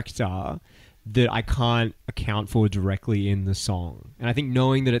character that I can't account for directly in the song. And I think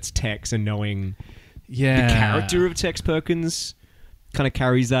knowing that it's Tex and knowing Yeah. the character of Tex Perkins kind of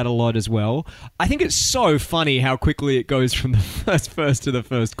carries that a lot as well. I think it's so funny how quickly it goes from the first verse to the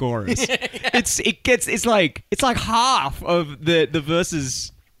first chorus. It's like half of the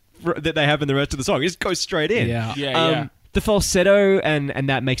verses that they have in the rest of the song. It just goes straight in. Yeah. Yeah. The falsetto and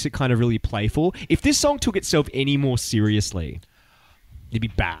that makes it kind of really playful. If this song took itself any more seriously, it'd be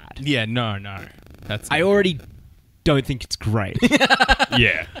bad. Yeah, no. That's I already don't think it's great.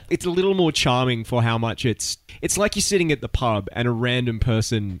 Yeah. It's a little more charming for how much it's like you're sitting at the pub and a random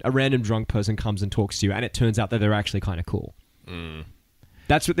drunk person comes and talks to you, and it turns out that they're actually kind of cool.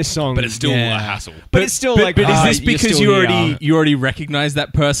 That's what this song. But it's still Yeah. a hassle. But it's still But is this you're because still here. you already recognize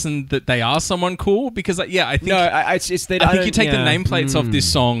that person, that they are someone cool? Because I think No, it's that I think you take the yeah. nameplates off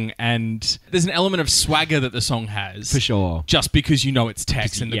this song, and there's an element of swagger that the song has For sure. just because it's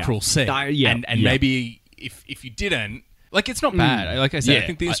Tex and the Yeah. Cruel Sea, Yeah, and yeah. maybe if you didn't, like, it's not bad. Like I said, I Yeah.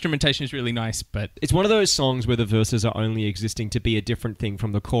 think the instrumentation is really nice, but It's one of those songs where the verses are only existing to be a different thing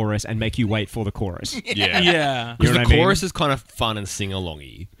from the chorus and make you wait for the chorus. Yeah. Yeah. Because You know the what I mean? chorus is kind of fun and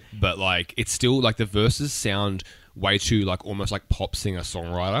sing-alongy, but, like, it's still, like, the verses sound way too, like, almost like pop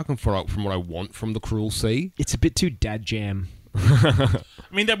singer-songwriter from what I want from the Cruel Sea. It's a bit too dad jam. I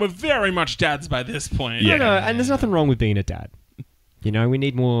mean, they were very much dads by this point. Yeah. No, and there's nothing wrong with being a dad. We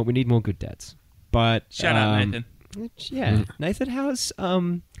need more good dads. But Shout out, Nathan. Yeah, Nathan, how's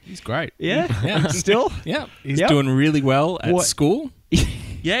he's great. yeah, still Yeah, he's Yep. doing really well at What- school.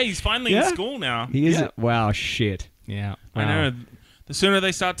 Yeah, he's finally Yeah. in school now. he is. Yeah. Wow, shit. Yeah, I know. The sooner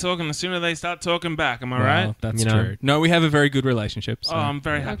they start talking, the sooner they start talking back. Am I Well, right? that's You know. true. No, we have a very good relationship. So. Oh, I'm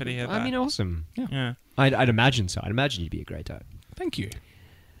very happy to hear that. I mean, awesome. yeah. I'd imagine so. I'd imagine you'd be a great dad. Thank you.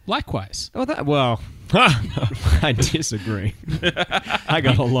 Likewise. Oh, I disagree. I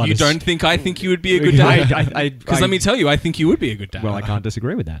got a lot. You of don't think I think you would be a good dad? Because let me tell you, I think you would be a good dad. Well, I can't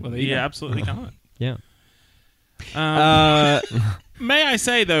disagree with that. Well, there you Yeah, go. absolutely can't. Yeah. May I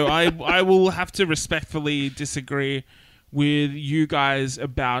say, though, I will have to respectfully disagree with you guys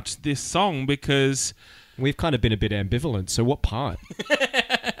about this song because We've kind of been a bit ambivalent. So what part?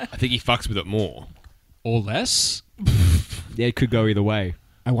 I think he fucks with it more. Or less. Yeah, it could go either way.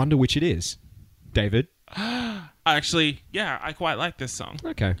 I wonder which it is. David? actually, yeah, I quite like this song.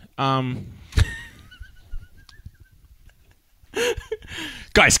 Okay.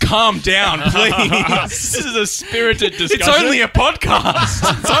 Guys, calm down, please. This is a spirited discussion. It's only a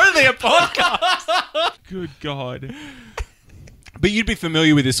podcast. It's only a podcast. Good God. But you'd be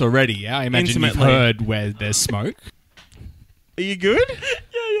familiar with this already, yeah? I imagine Intimately. you've heard Where There's Smoke. Are you good?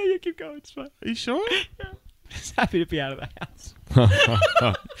 Yeah, keep going. It's fine. Are you sure? Just happy to be out of the house.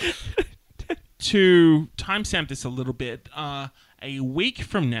 To timestamp this a little bit, a week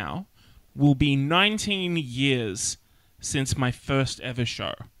from now will be 19 years since my first ever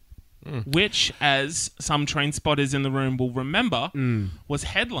show. which, as some train spotters in the room will remember, was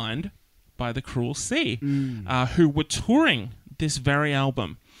headlined by the Cruel Sea, who were touring this very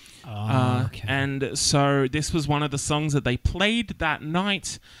album. And so this was one of the songs that they played that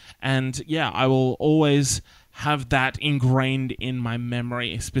night. And yeah, I will always have that ingrained in my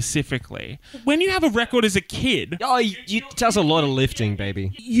memory specifically. When you have a record as a kid, It does a lot of lifting,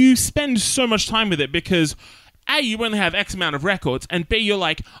 baby. you spend so much time with it because A, you only have X amount of records, and B, you're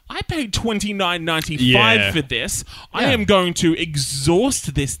like, I paid $29.95 for this. I am going to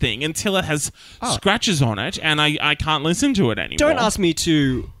exhaust this thing until it has scratches on it, and I can't listen to it anymore. Don't ask me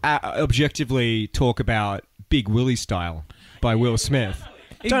to objectively talk about Big Willie Style by Will Smith.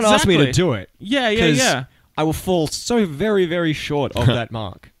 Don't ask me to Exactly. do it. Yeah, 'cause I will fall so very, very short of that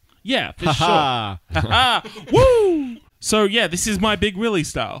mark. Yeah, for sure. Ha Woo! So yeah, this is my Big Willie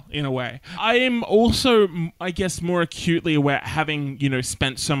style in a way. I am also, I guess, more acutely aware, having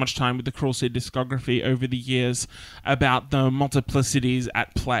spent so much time with the Cruel Sea discography over the years, about the multiplicities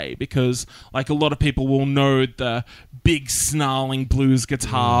at play. Because like a lot of people will know the big snarling blues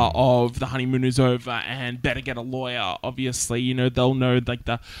guitar of The Honeymoon Is Over and Better Get a Lawyer. Obviously, they'll know like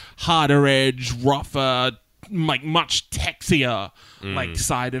the harder edge, rougher, like much texier like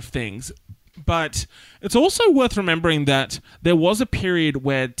side of things. But it's also worth remembering that there was a period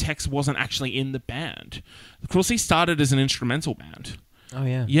where Tex wasn't actually in the band. The Cruel Sea started as an instrumental band. Oh,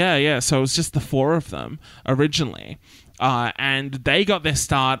 yeah. Yeah. So it was just the four of them originally. And they got their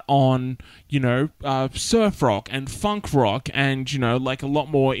start on, surf rock and funk rock and, like a lot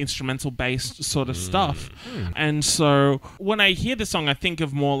more instrumental based sort of stuff. And so when I hear the song, I think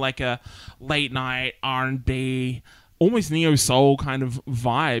of more like a late night R&B, almost neo-soul kind of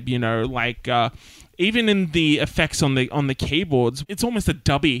vibe, like even in the effects on the keyboards, it's almost a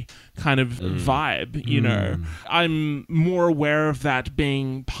dubby kind of vibe, I'm more aware of that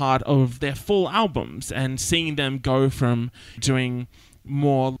being part of their full albums and seeing them go from doing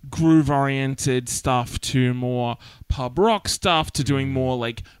more groove-oriented stuff to more pub rock stuff to doing more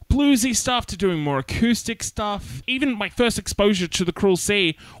like bluesy stuff to doing more acoustic stuff. Even my first exposure to the Cruel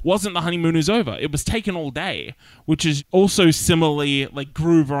Sea wasn't The Honeymoon Is Over. It was Taken All Day, which is also similarly like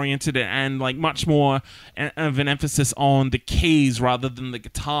groove-oriented and like much more of an emphasis on the keys rather than the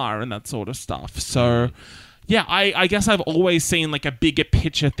guitar and that sort of stuff. So yeah, I guess I've always seen like a bigger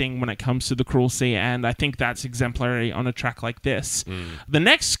picture thing when it comes to the Cruel Sea, and I think that's exemplary on a track like this. The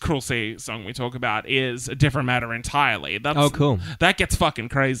next Cruel Sea song we talk about is a different matter entirely. Cool. That gets fucking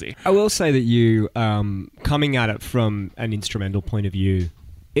crazy. I will say that you, coming at it from an instrumental point of view,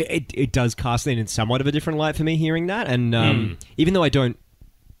 it does cast it in somewhat of a different light for me hearing that. And even though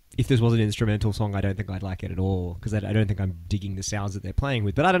if this was an instrumental song, I don't think I'd like it at all, because I don't think I'm digging the sounds that they're playing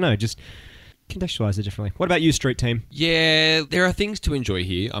with. But I don't know, just contextualize it differently. What about you, Street Team? Yeah, there are things to enjoy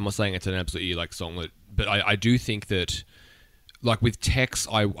here. I'm not saying it's an absolutely like song, but I do think that, like with Tex,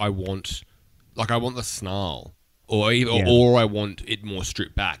 I want the snarl, or I want it more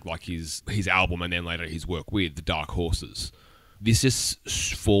stripped back, like his album and then later his work with the Dark Horses. This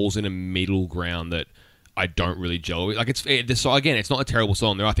just falls in a middle ground that I don't really gel with. Like it's not a terrible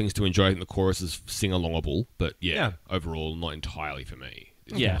song. There are things to enjoy. I think the chorus is sing-alongable, but overall not entirely for me.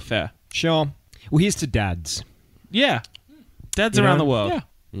 Yeah, fair. Sure. Well, here's to dads. Yeah. Dads You around know? the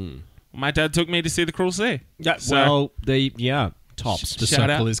world. My dad took me to see the Cruel Sea. Yeah, So- tops. The Shout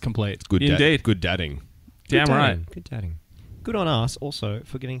circle out. is complete. Good Indeed. good dadding. Damn Good right. dadding. Good dadding. Good on us also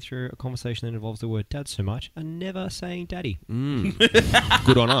for getting through a conversation that involves the word dad so much and never saying daddy.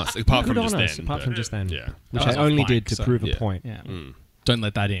 Good on us. Apart Good from on just us, then. apart but- from just then. Yeah. Which That was I off only mic, did to so- prove a Yeah. point. Yeah. Don't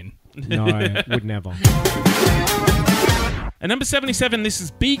let that in. No, I would never. At number 77, this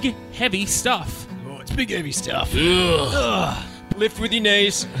is Big Heavy Stuff. Oh, it's big heavy stuff. Lift with your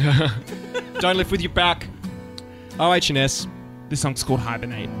knees. Don't lift with your back. OH&S. This song's called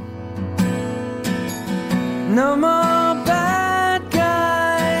Hibernate. No more bad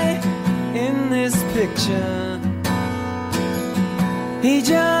guy in this picture. He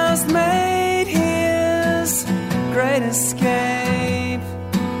just made his great escape.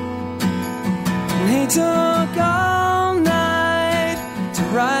 And he took all night to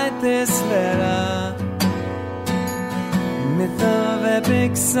write this letter. Myth of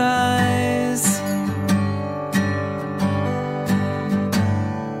epic size.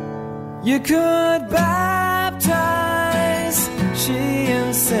 You could baptize she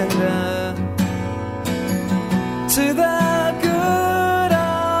and Cinder to the good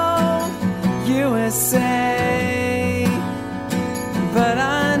old USA. But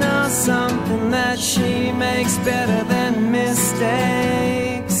I know something that she makes better than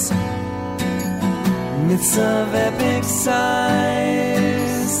mistakes. Myths of epic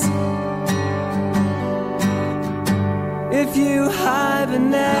size.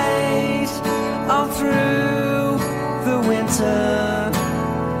 hibernate all through the winter.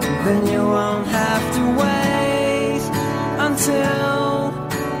 Then you won't have to wait until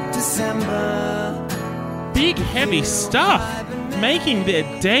December. Big Heavy Stuff making their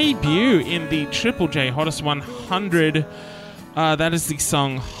debut in the Triple J Hottest 100. That is the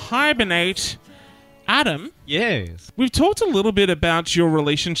song Hibernate. Adam, Yes. we've talked a little bit about your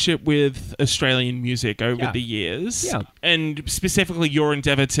relationship with Australian music over Yeah. the years. Yeah. And specifically your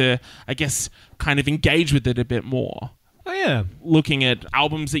endeavour to, I guess, kind of engage with it a bit more. Oh, yeah. Looking at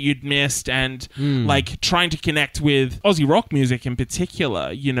albums that you'd missed and like trying to connect with Aussie rock music in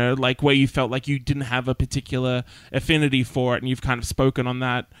particular, you know, like where you felt like you didn't have a particular affinity for it, and you've kind of spoken on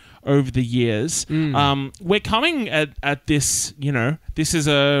that over the years. We're coming at this, you know, this is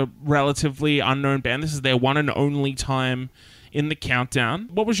a relatively unknown band. This is their one and only time in the countdown.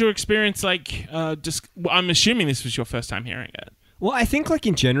 What was your experience like? I'm assuming this was your first time hearing it. Well, I think, like,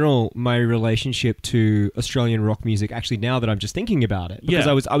 in general, my relationship to Australian rock music, actually, now that I'm just thinking about it, because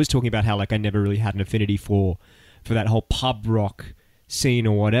Yeah. I was talking about how, like, I never really had an affinity for that whole pub rock scene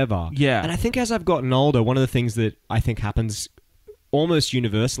or whatever. Yeah. And I think as I've gotten older, one of the things that I think happens almost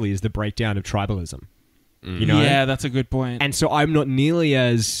universally is the breakdown of tribalism. You know? Yeah, that's a good point. And so I'm not nearly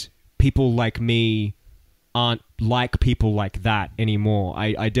as people like me aren't like people like that anymore.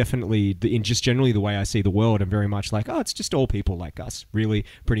 I definitely, in just generally the way I see the world, I'm very much like, oh, it's just all people like us, really,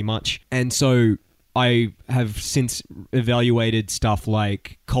 pretty much. And so I have since evaluated stuff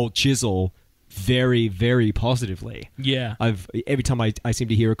like Cold Chisel very, very positively. yeah. Every time I seem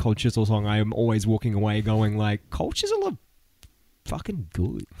to hear a Cold Chisel song, I am always walking away going like, Cold Chisel are fucking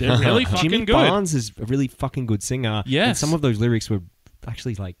good. They're really fucking Jimmy good. Barnes is a really fucking good singer. Yes. And some of those lyrics were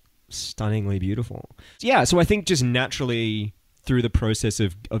actually like stunningly beautiful. Yeah, so I think just naturally through the process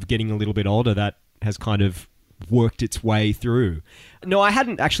of getting a little bit older, that has kind of worked its way through. No, I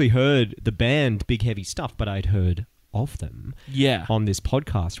hadn't actually heard the band Big Heavy Stuff, but I'd heard of them Yeah. on this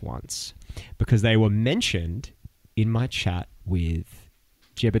podcast once because they were mentioned in my chat with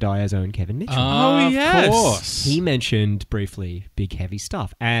Jebediah's own Kevin Mitchell. Oh, yes. Of course. He mentioned briefly Big Heavy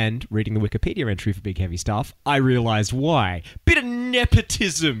Stuff, and reading the Wikipedia entry for Big Heavy Stuff, I realised why. Bit of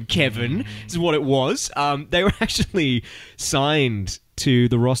nepotism, Kevin, is what it was. They were actually signed to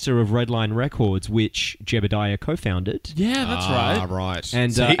the roster of Redline Records, which Jebediah co-founded. Yeah, that's Ah, right. right.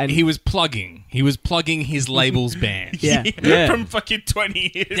 And, So and he was plugging. He was plugging his label's band. yeah, yeah. From fucking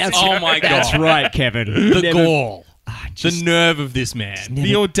 20 years Oh my god. That's right, Kevin. The Never- gall. just the nerve of this man. never-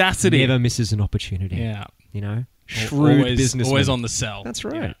 The audacity. Never misses an opportunity. Yeah. You know? Shrewd always, businessman. always on the cell. That's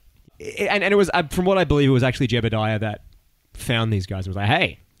right. And it was, from what I believe, it was actually Jebediah that found these guys and was like,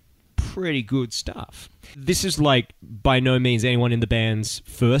 hey, pretty good stuff. This is like by no means anyone in the band's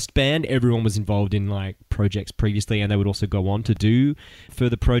first band. Everyone was involved in like projects previously, and they would also go on to do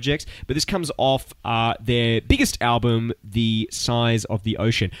further projects. But this comes off their biggest album, The Size of the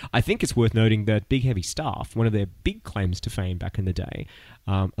Ocean. I think it's worth noting that Big Heavy Stuff, one of their big claims to fame back in the day,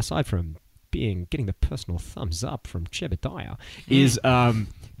 aside from getting the personal thumbs up from Jebediah, is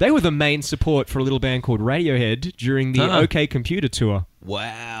they were the main support for a little band called Radiohead during the OK Computer tour.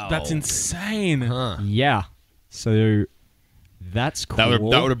 wow. That's insane. Yeah, so that's cool.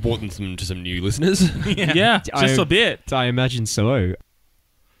 That would have brought them to some new listeners. Yeah, just a bit. I imagine so.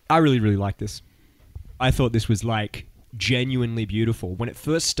 I really, really like this. I thought this was like genuinely beautiful when it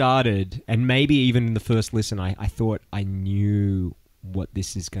first started, and maybe even in the first listen, I thought I knew what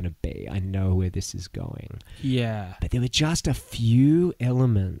this is going to be. I know where this is going. Yeah. But there were just a few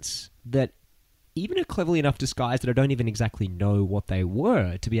elements that even are cleverly enough disguised that I don't even exactly know what they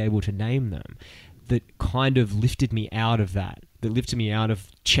were to be able to name them, that kind of lifted me out of that. That lifted me out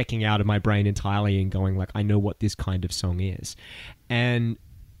of checking out of my brain entirely and going like, I know what this kind of song is. And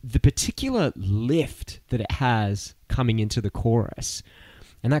the particular lift that it has coming into the chorus,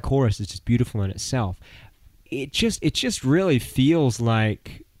 and that chorus is just beautiful in itself. It just really feels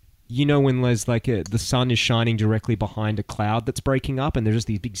like, you know, when there's like the sun is shining directly behind a cloud that's breaking up, and there's just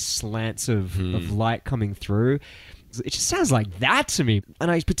these big slants of light coming through. It just sounds like that to me,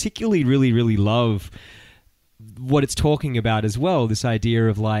 and I particularly really, really love what it's talking about as well. This idea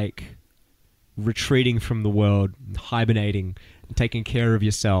of like retreating from the world, hibernating, taking care of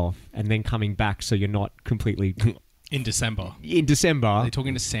yourself, and then coming back so you're not completely In December. in December. Are they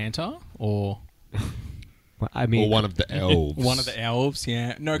talking to Santa or I mean, or one of the elves. one of the elves?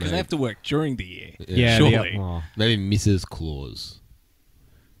 Yeah. No, because they Maybe. have to work during the year. yeah, surely. Maybe Mrs. Claus.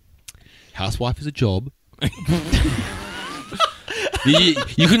 Housewife is a job.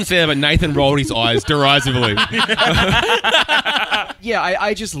 you couldn't say that, but Nathan rolled his eyes derisively. yeah,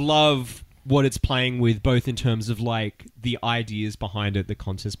 I just love what it's playing with, both in terms of like the ideas behind it, the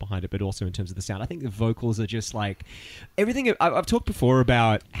concepts behind it, but also in terms of the sound. I think the vocals are just like everything. I've talked before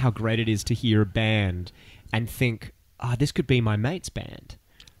about how great it is to hear a band and think, this could be my mate's band.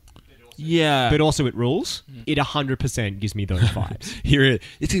 Yeah. But also it rules. It 100% gives me those vibes. Here it is.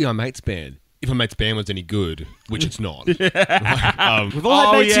 This is my mate's band. If my mate's band was any good, which it's not. We've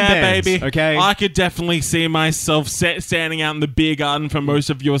all had mates in bands, baby. okay? I could definitely see myself standing out in the beer garden for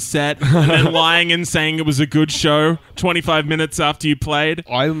most of your set and then lying and saying it was a good show 25 minutes after you played.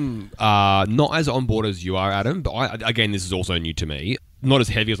 I'm not as on board as you are, Adam, but again, this is also new to me. Not as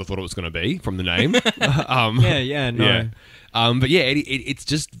heavy as I thought it was going to be from the name. No. But yeah, it's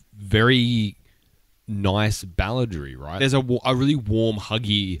just very nice balladry, right? There's a really warm,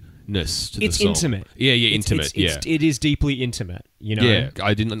 hugginess to the It's song. intimate. Yeah, intimate. It is deeply intimate, you know? Yeah,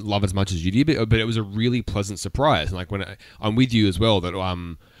 I didn't love as much as you did, but it was a really pleasant surprise. And like when I'm with you as well, that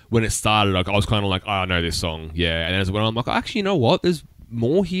when it started, like I was kind of like, I know this song, yeah. And as when I'm like, actually, you know what? There's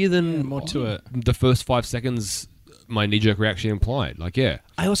more here than more to it. The first 5 seconds, my knee-jerk reaction implied. Like, yeah,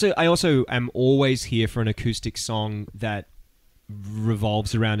 I also am always here for an acoustic song that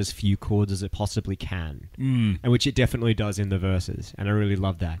revolves around as few chords as it possibly can, and which it definitely does in the verses, and I really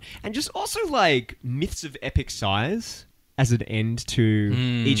love that. And just also like myths of epic size as an end to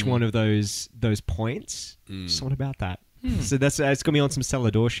each one of those points. Something about that. So that's it's got me on some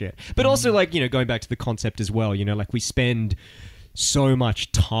Celador shit. But also like, you know, going back to the concept as well, you know, like we spend so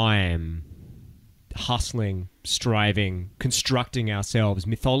much time hustling, striving, constructing ourselves,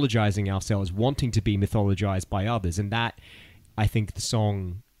 mythologizing ourselves, wanting to be mythologized by others, and that, I think the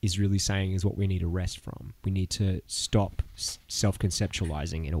song is really saying, is what we need to rest from. We need to stop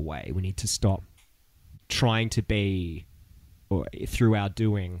self-conceptualizing in a way. We need to stop trying to be through our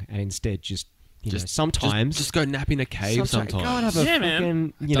doing, and instead just, you know, sometimes just go nap in a cave sometimes. Go and have a Yeah, man.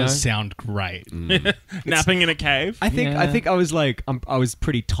 fucking, you Does know. sound great. Napping in a cave. I think I was like, I was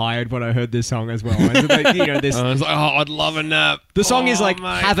pretty tired when I heard this song as well. And like, you know, this I was like, I'd love a nap. the song is like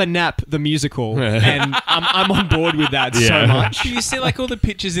mate. Have a Nap, the musical, and I'm on board with that so much. You see like all the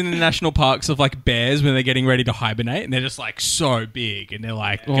pictures in the national parks of like bears when they're getting ready to hibernate, and they're just like so big, and they're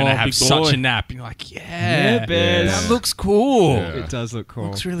like gonna have big such boy. a nap. And you're like, yeah, bears. that looks cool. It does look cool.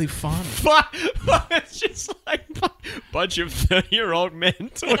 Looks really fun. It's just like a bunch of 30-year-old men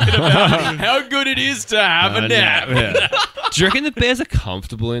talking about how good it is to have a nap. Yeah. Do you reckon the bears are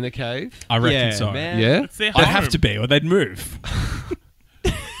comfortable in a cave? I reckon Yeah, so. man. Yeah. It's their They'd have home. to be, or they'd move.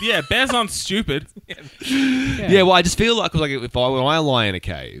 Yeah, bears aren't stupid. Yeah. Well, I just feel like when I lie in a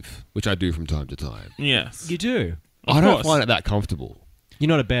cave, which I do from time to time, Yes. You do. I don't course. find it that comfortable. You're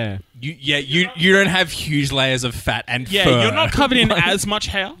not a bear. You don't have huge layers of fat and Yeah, fur. you're not covered in as much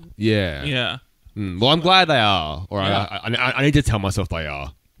hair. Yeah. Yeah. Well, I'm glad they are, or Yeah. I need to tell myself they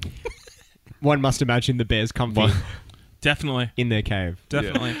are. One must imagine the bears comfy One- Definitely. in their cave.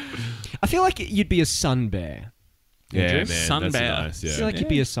 Definitely. I feel like you'd be a sun bear. Yeah, man. Sun that's bear. nice. I feel Yeah. like you'd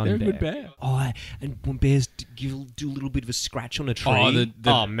be a sun they're a bear. good bear. Oh, and when bears do a little bit of a scratch on a tree. Oh,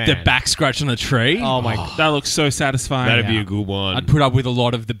 the man. the back scratch on a tree. Oh my god. That looks so satisfying. That'd be a good one. I'd put up with a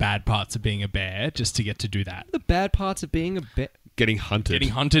lot of the bad parts of being a bear just to get to do that. The bad parts of being a bear. Getting hunted. Getting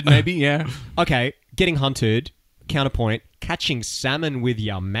hunted, maybe, yeah. Okay, getting hunted. Counterpoint: catching salmon with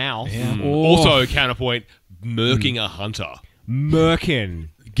your mouth. Also, counterpoint: murking a hunter. Murking.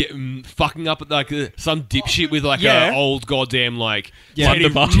 Fucking up like some dipshit with like Yeah. a old goddamn like Yeah. Teddy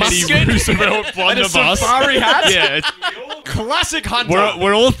Roosevelt blunderbuss. safari hat. Yeah, it's, Classic hunter.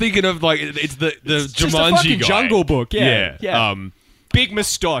 we're all thinking of like it's the Just a Jumanji fucking guy. Jungle Book. Yeah. Yeah. Big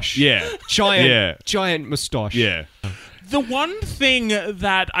moustache. Yeah. Giant moustache. Yeah. The one thing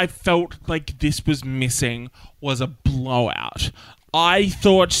that I felt like this was missing was a blowout. I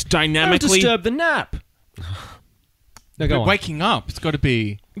thought Don't dynamically. disturb the nap. No, go But on. waking up, it's got to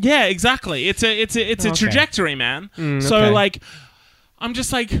be. Yeah, exactly. It's a Okay. trajectory, man. okay. So like, I'm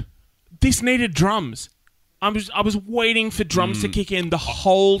just like, this needed drums. I was waiting for drums to kick in the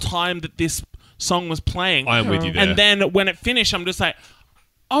whole time that this song was playing. I am with you there. And then when it finished, I'm just like,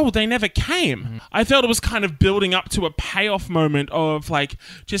 oh, they never came. I felt it was kind of building up to a payoff moment of like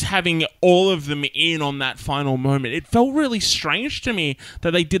just having all of them in on that final moment. It felt really strange to me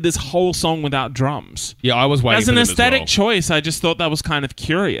that they did this whole song without drums. Yeah, I was waiting As for an them aesthetic well. choice, I just thought that was kind of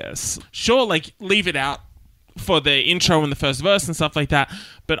curious. Sure, like leave it out for the intro and the first verse and stuff like that,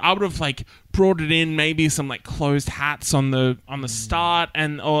 but I would have like brought it in maybe some like closed hats on the start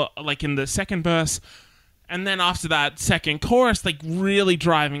and or like in the second verse, and then after that second chorus, like really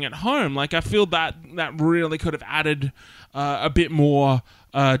driving it home. Like I feel that really could have added a bit more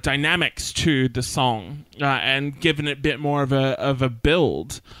dynamics to the song and given it a bit more of a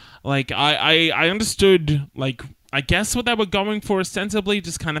build. Like I understood, like, I guess what they were going for ostensibly,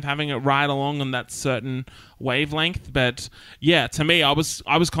 just kind of having it ride along on that certain wavelength. But yeah, to me, I was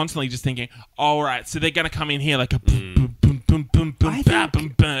constantly just thinking, all right, so they're gonna come in here like a boom, boom, boom, boom, boom, I ba, think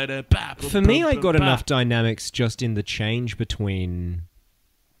boom, ba, da, ba, boom, For me, boom, I boom, got ba. enough dynamics just in the change between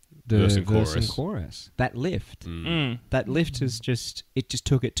the Verse and verse and chorus. chorus. That lift. Mm. That lift is just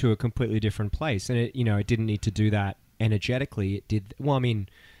took it to a completely different place, and it didn't need to do that energetically. It did well. I mean,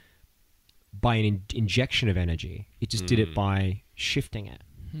 by an injection of energy, it just did it by shifting it.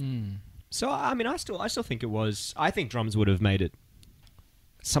 So I mean, I still think it was. I think drums would have made it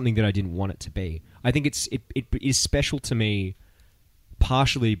something that I didn't want it to be. I think it is special to me,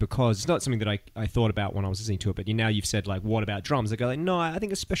 partially because it's not something that I thought about when I was listening to it. But now you've said, like, what about drums? I go like, no, I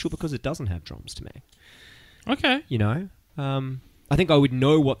think it's special because it doesn't have drums to me. Okay. You know, I think I would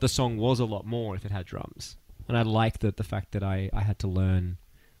know what the song was a lot more if it had drums, and I like the fact that I had to learn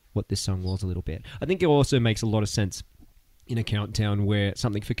what this song was a little bit. I think it also makes a lot of sense in a countdown where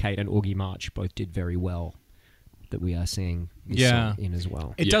Something for Kate and Augie March both did very well, that we are seeing this song in as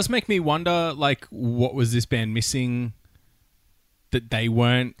well. It does make me wonder, like, what was this band missing that they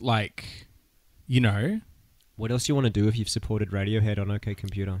weren't, like, you know? What else do you want to do if you've supported Radiohead on OK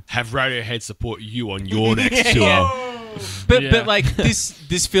Computer? Have Radiohead support you on your next tour. But like,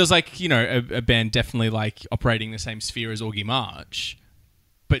 this feels like, you know, a band definitely, like, operating the same sphere as Augie March,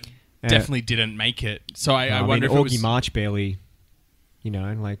 but definitely didn't make it. So I wonder if it Augie was... March barely, you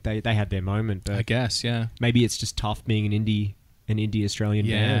know, like they had their moment, but I guess, yeah. maybe it's just tough being an indie Australian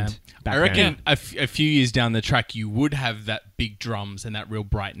band. I reckon a few years down the track, you would have that big drums and that real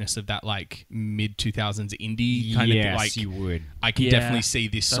brightness of that, like, mid-2000s indie kind of, like... you would. I can Yeah, definitely see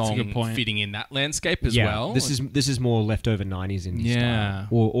this that's a good song point. fitting in that landscape as well. This is more leftover 90s indie Yeah. style,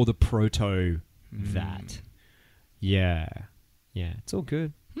 or the proto that. Yeah, it's all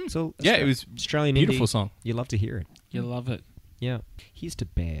good. It's all Yeah, it was Australian beautiful indie. song. You love to hear it. You love it. Yeah. Here's to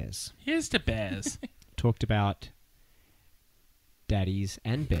Bears. Here's the Bears. Talked about daddies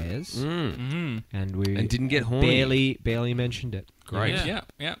and bears, and we And didn't get horny. barely mentioned it. Great. Yeah.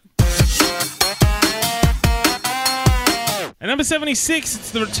 At number 76,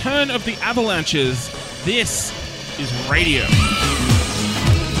 it's the return of the Avalanches. This is Radio.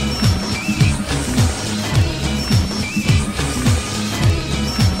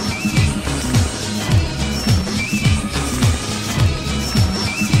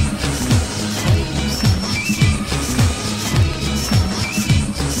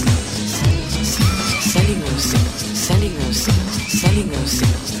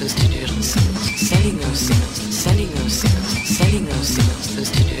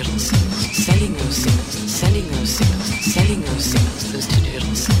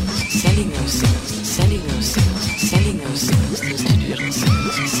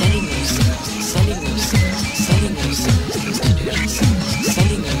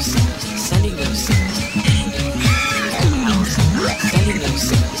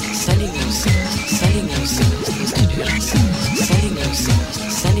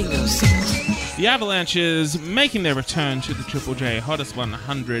 The Avalanches making their return to the Triple J Hottest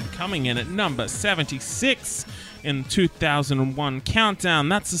 100, coming in at number 76 in 2001 countdown.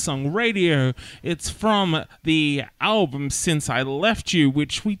 That's the song Radio. It's from the album Since I Left You,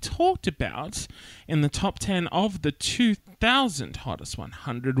 which we talked about in the top 10 of the 2000 Hottest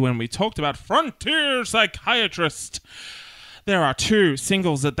 100 when we talked about Frontier Psychiatrist. There are two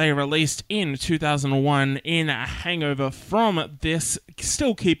singles that they released in 2001 in a hangover from this,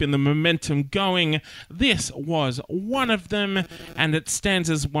 still keeping the momentum going. This was one of them, and it stands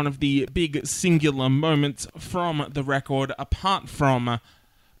as one of the big singular moments from the record, apart from,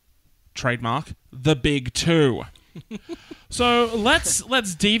 trademark, The Big Two. So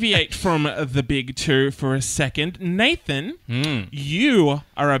let's deviate from the Big Two for a second. Nathan, you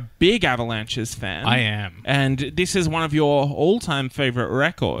are a big Avalanches fan. I am. And this is one of your all-time favorite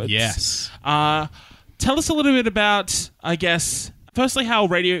records. Yes. Tell us a little bit about, I guess, firstly, how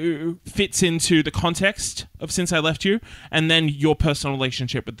Radio fits into the context of Since I Left You, and then your personal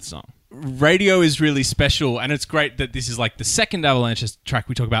relationship with the song. Radio is really special, and it's great that this is like the second Avalanches track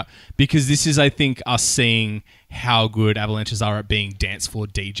we talk about, because this is, I think, us seeing how good Avalanches are at being dance floor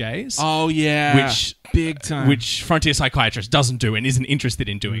DJs. Oh, yeah. Which big time. Which Frontier Psychiatrist doesn't do and isn't interested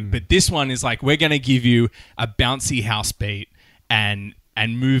in doing. But this one is like, we're going to give you a bouncy house beat and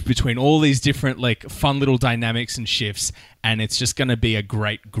move between all these different, like, fun little dynamics and shifts, and it's just going to be a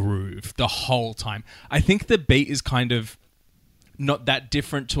great groove the whole time. I think the beat is kind of not that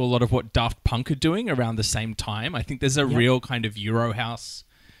different to a lot of what Daft Punk are doing around the same time. I think there's a real kind of Eurohouse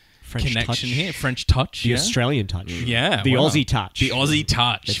connection touch. here. French touch. The Yeah. Australian touch. Yeah. The wow. Aussie touch. The Aussie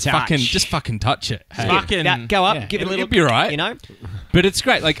touch. The touch. Just fucking touch it. Hey. Fucking Now, go up, Yeah, give it a it'll little be right. you know? But it's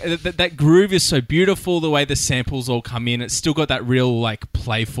great. Like that groove is so beautiful. The way the samples all come in, it's still got that real like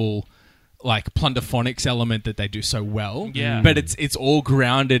playful, like plunderphonics element that they do so well. Yeah. But it's all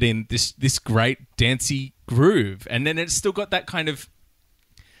grounded in this great dancey groove, and then it's still got that kind of.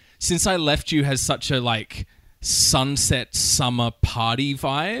 Since I Left You has such a like sunset summer party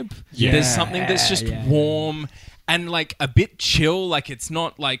vibe. Yeah. There's something that's just warm. And like a bit chill, like it's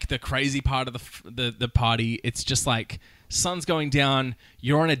not like the crazy part of the party. It's just like sun's going down.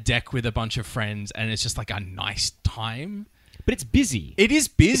 You're on a deck with a bunch of friends, and it's just like a nice time. But it's busy. It is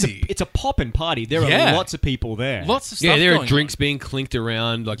busy. It's a poppin' party. There Yeah. are lots of people there. Lots of stuff. Yeah, there are going drinks on. being clinked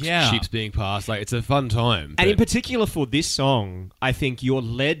around, like Yeah. ships being passed. Like it's a fun time. And in but- particular for this song, I think you're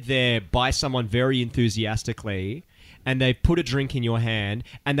led there by someone very enthusiastically, and they've put a drink in your hand,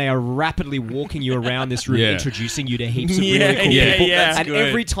 and they are rapidly walking you around this room, Yeah. introducing you to heaps of Yeah, really cool yeah, people. yeah. And That's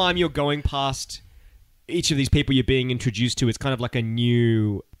every time you're going past each of these people you're being introduced to, it's kind of like a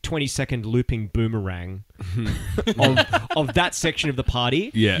new 20-second looping boomerang of that section of the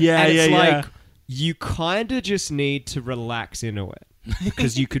party. Yeah. Yeah, And it's yeah, like yeah. you kind of just need to relax into it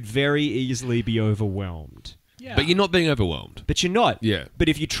because you could very easily be overwhelmed. But you're not being overwhelmed. But you're not. Yeah. But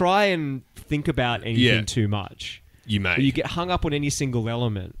if you try and think about anything Yeah. too much, You may. or you get hung up on any single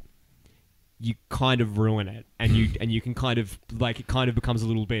element, you kind of ruin it, and you can kind of like it kind of becomes a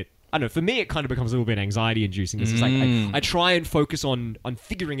little bit. I don't know. For me, it kind of becomes a little bit anxiety inducing. It's like I try and focus on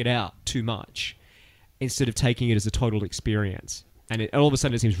figuring it out too much instead of taking it as a total experience, and all of a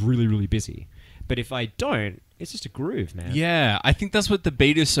sudden it seems really really busy. But if I don't, it's just a groove, man. Yeah, I think that's what the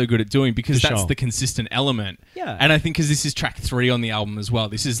beat is so good at doing because For that's sure. the consistent element. Yeah. And I think because this is track 3 on the album as well,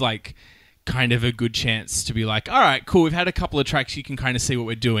 this is like kind of a good chance to be like, all right, cool, we've had a couple of tracks, you can kind of see what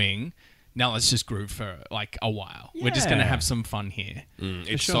we're doing. Now let's just groove for like a while. We're just going to Yeah. have some fun here.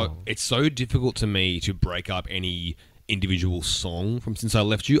 It's sure. it's so difficult to me to break up any individual song from Since I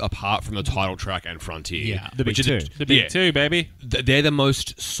Left You apart from the title track and Frontier. Yeah. The big which two. are The big yeah. two, baby. They're the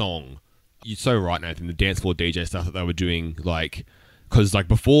most song. You're so right, Nathan. The dance floor DJ stuff that they were doing, like, because like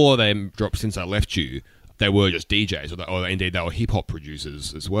before they dropped Since I Left You, they were just DJs, or indeed they were hip hop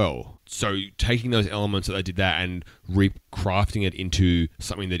producers as well. So taking those elements that they did that and recrafting it into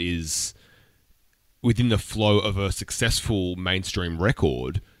something that is within the flow of a successful mainstream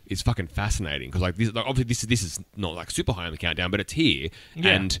record is fucking fascinating. Because like this, like, obviously this is not like super high on the countdown, but it's here, Yeah.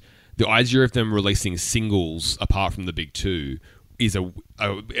 and the idea of them releasing singles apart from the big two is it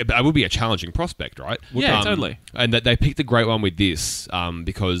would be a challenging prospect, right? Yeah, totally. And that they picked a great one with this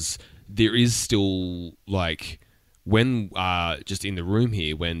because there is still like when just in the room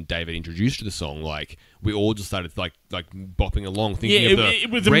here when David introduced the song, like we all just started like bopping along, thinking Yeah, of the it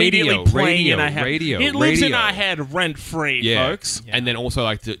was radio, immediately playing radio, in our head. radio, It lives in radio. our head rent free, Yeah. folks. And then also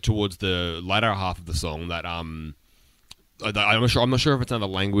like towards the latter half of the song that I'm not sure if it's another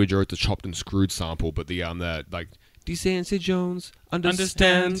language or it's a chopped and screwed sample, but the like Nancy Jones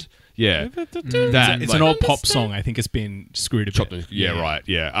understand. Yeah, that It's like, an old pop song. I think it's been screwed a chopped bit. and, yeah, right,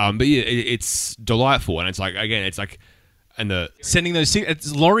 yeah. But yeah, it's delightful, and it's like again, it's like, and the Sending those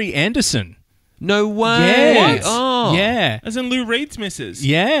it's Laurie Anderson. no way, Yeah. oh Yeah. As in Lou Reed's missus.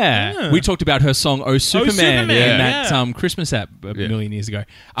 Yeah. Yeah. We talked about her song "Oh Superman" Superman, in that yeah. Christmas app a Yeah. million years ago.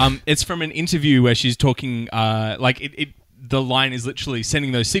 It's from an interview where she's talking the line is literally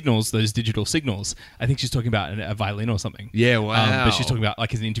sending those signals, those digital signals. I think she's talking about a violin or something. Yeah, wow. But she's talking about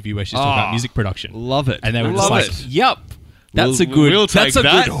like as an interview where she's talking about music production. love it, And they were just love like, it. "Yep, that's We'll- a good. we'll take that's a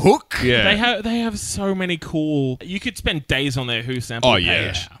that. good hook." Yeah, They have so many cool. You could spend days on their Who sample Oh,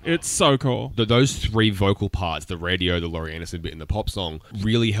 yeah. page. It's so cool. those three vocal parts, the radio, the Laurie Anderson bit, and the pop song,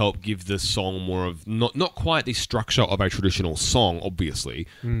 really help give the song more of not quite the structure of a traditional song, obviously,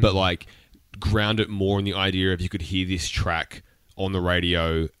 but like ground it more in the idea of you could hear this track on the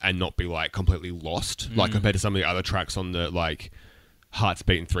radio and not be like completely lost, like compared to some of the other tracks on the like Hearts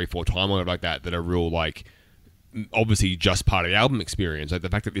Beating 3/4 Time or like that are real like obviously just part of the album experience. Like the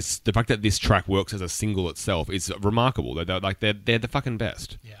fact that this track works as a single itself is remarkable. They're the fucking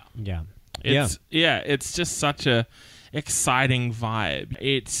best. Yeah. It's just such a exciting vibe.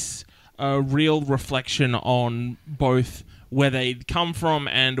 It's a real reflection on both where they come from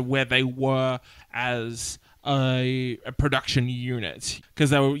and where they were as a production unit, because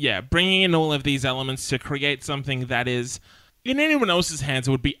they were bringing in all of these elements to create something that is in anyone else's hands,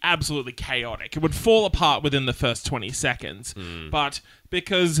 it would be absolutely chaotic. It would fall apart within the first 20 seconds. But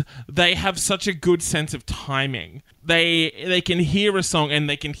because they have such a good sense of timing, they can hear a song and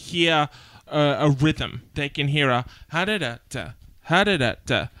they can hear a rhythm. They can hear a ha-da-da-da,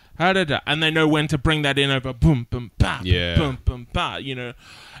 ha-da-da-da, ha-da-da, and they know when to bring that in over boom, boom, ba, Yeah. boom, boom, ba, you know.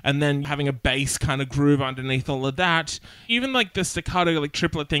 And then having a bass kind of groove underneath all of that. Even like the staccato, like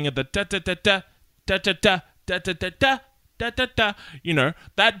triplet thing of the da-da-da-da, da-da-da, da-da-da-da, da-da-da, you know,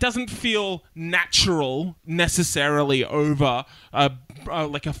 that doesn't feel natural necessarily over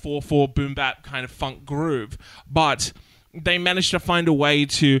like a 4/4 boom bap kind of funk groove, but they managed to find a way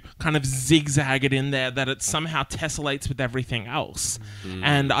to kind of zigzag it in there that it somehow tessellates with everything else.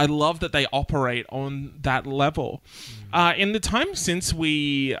 And I love that they operate on that level. In the time since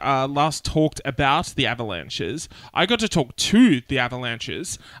we last talked about the Avalanches, I got to talk to the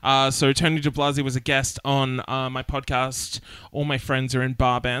Avalanches. So Tony de Blasi was a guest on my podcast, All My Friends Are in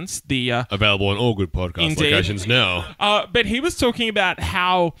Bar Bands. Available on all good podcast Indeed. locations now. But he was talking about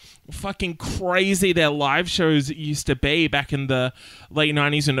how fucking crazy their live shows used to be back in the late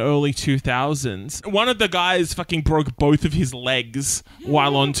 90s and early 2000s. One of the guys fucking broke both of his legs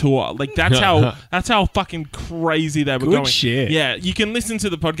while on tour. Like that's how fucking crazy they were Good going. shit. Yeah, you can listen to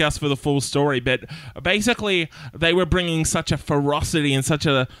the podcast for the full story, but basically they were bringing such a ferocity and such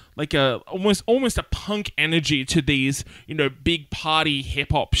a almost a punk energy to these, you know, big party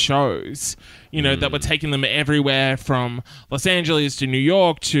hip hop shows, you know, that were taking them everywhere from Los Angeles to New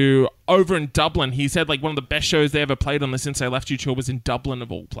York to over in Dublin. He said like one of the best shows they ever played on the Since I Left You tour was in Dublin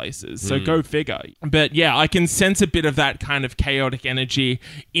of all places. So go figure. But yeah, I can sense a bit of that kind of chaotic energy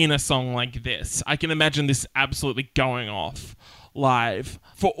in a song like this. I can imagine this absolutely going off live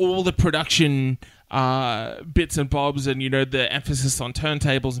for all the production bits and bobs and, you know, the emphasis on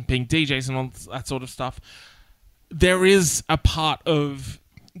turntables and being DJs and all that sort of stuff. There is a part of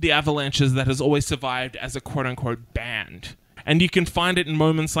the Avalanches that has always survived as a quote-unquote band. And you can find it in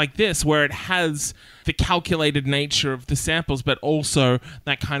moments like this where it has the calculated nature of the samples, but also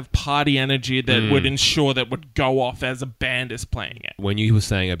that kind of party energy that would ensure that would go off as a band is playing it. When you were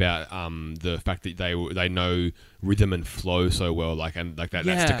saying about the fact that they know rhythm and flow so well, like that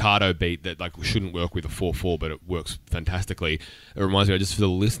staccato beat that like shouldn't work with a 4/4, but it works fantastically. It reminds me, just for the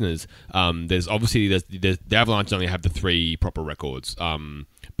listeners, there's the Avalanche only have the 3 proper records.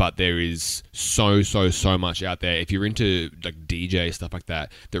 But there is so much out there. If you're into like DJ stuff like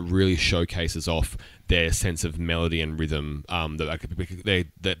that really showcases off their sense of melody and rhythm.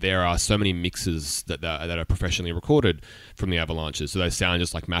 That there are so many mixes that are professionally recorded from the Avalanches, so they sound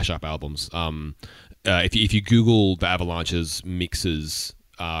just like mashup albums. If you Google the Avalanches mixes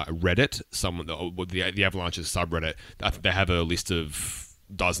Reddit, the Avalanches subreddit, they have a list of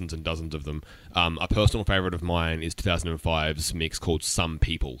dozens and dozens of them. A personal favorite of mine is 2005's mix called Some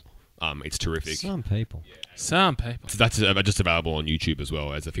People. It's terrific. Some people. Some people. So that's just available on YouTube as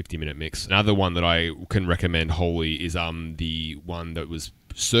well as a 50-minute mix. Another one that I can recommend wholly is the one that was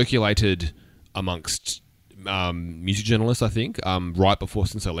circulated amongst music journalists, I think, right before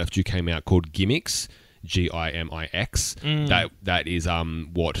Since I Left You came out, called Gimmicks. Gimix. That is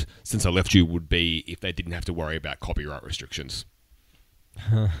what Since I Left You would be if they didn't have to worry about copyright restrictions.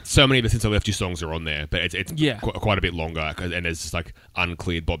 So many of the Since I Left You songs are on there, but it's quite a bit longer, and there's just like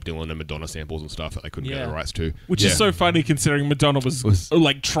uncleared Bob Dylan and Madonna samples and stuff that they couldn't get the rights to. Which is so funny considering Madonna was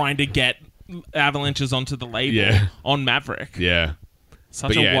like trying to get Avalanches onto the label on Maverick. Yeah.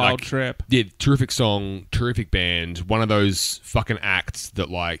 Such a wild trip. Yeah, terrific song, terrific band. One of those fucking acts that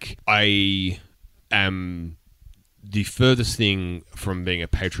like I am the furthest thing from being a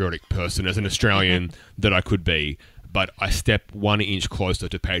patriotic person as an Australian that I could be. But I step 1 inch closer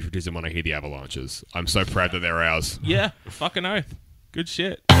to patriotism when I hear the Avalanches. I'm so proud that they're ours. Yeah, fucking oath. Good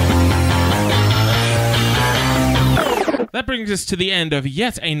shit. That brings us to the end of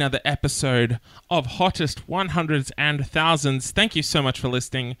yet another episode of Hottest 100s and Thousands. Thank you so much for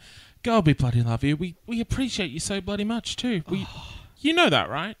listening. God, we bloody love you. We appreciate you so bloody much too. You know that,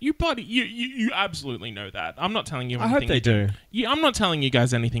 right? You absolutely know that. I'm not telling you anything. I hope they do. I'm not telling you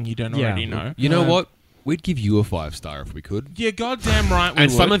guys anything you don't already know. You know what? We'd give you a 5-star if we could. Yeah, goddamn right we and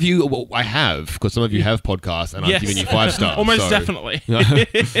would. some of you, well, I have, because some of you have podcasts, and I've given you 5 stars. Almost definitely.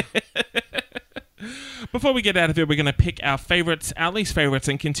 Before we get out of here, we're going to pick our favourites, our least favourites,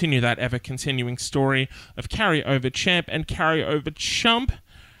 and continue that ever-continuing story of carry-over champ and carry-over chump.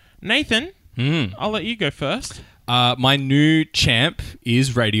 Nathan, I'll let you go first. My new champ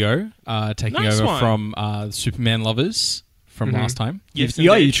is Radio, taking Nice over one. from Superman Lovers from last time. Yes,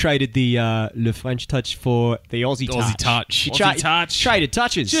 You indeed. traded the Le French touch for the Aussie touch. Aussie touch. You Aussie touch. Traded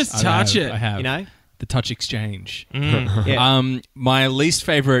touches. Just I touch have, it. I have. You know? the touch exchange. Yeah. My least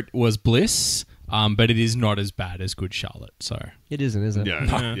favorite was Bliss, but it is not as bad as Good Charlotte. So It isn't, is it?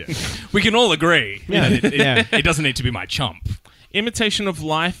 Yeah. we can all agree. Yeah. that it doesn't need to be my chump. Imitation of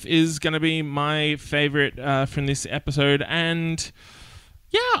Life is going to be my favorite from this episode, and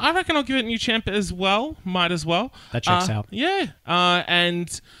yeah, I reckon I'll give it New Champ as well. Might as well. That checks out. Yeah,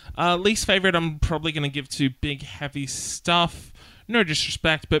 and least favorite I'm probably going to give to Big Heavy Stuff. No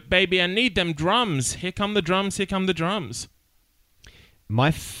disrespect, but baby, I need them drums. Here come the drums. Here come the drums.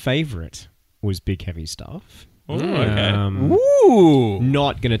 My favorite was Big Heavy Stuff. Oh, okay. Ooh.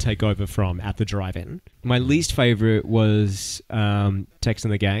 Not going to take over from At the Drive-In. My least favorite was Tex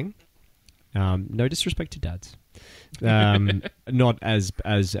and the Gang. No disrespect to dads. Not as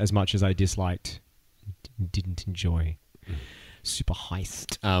much as I disliked, didn't enjoy Super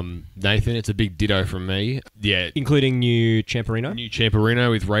Heist. Nathan, it's a big ditto from me. Yeah. Including New Champerino. New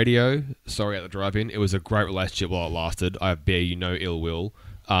Champerino with Radio. Sorry, At the Drive-In. It was a great relationship while it lasted. I bear you no ill will.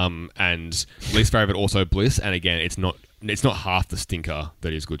 And least favorite also Bliss. And again, it's not half the stinker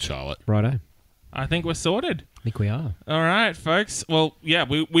that is Good Charlotte. Righto. I think we're sorted. I think we are. All right, folks. Well, yeah,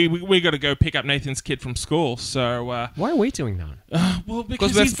 we got to go pick up Nathan's kid from school. So, Why are we doing that? well,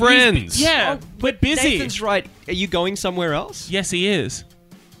 because we're he's friends. Yeah, we're busy. Nathan's right. Are you going somewhere else? Yes, he is.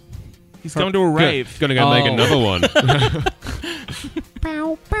 He's going to a rave. Gonna go make Oh. another one.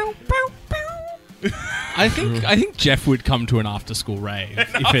 I think Jeff would come to an after-school rave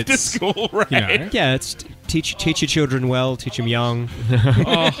if After it's school rave. you know. Yeah, it's teach your children well, teach them young.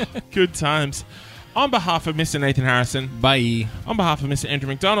 Oh, good times. On behalf of Mr. Nathan Harrison, Bye. on behalf of Mr. Andrew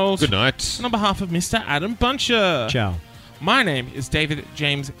McDonald, Good night. and on behalf of Mr. Adam Buncher, Ciao. my name is David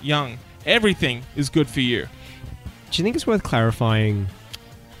James Young. Everything is good for you. Do you think it's worth clarifying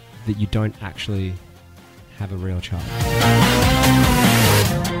that you don't actually have a real child?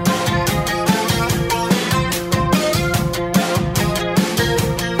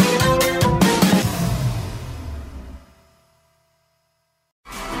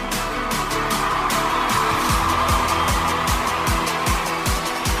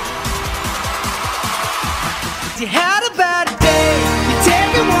 You had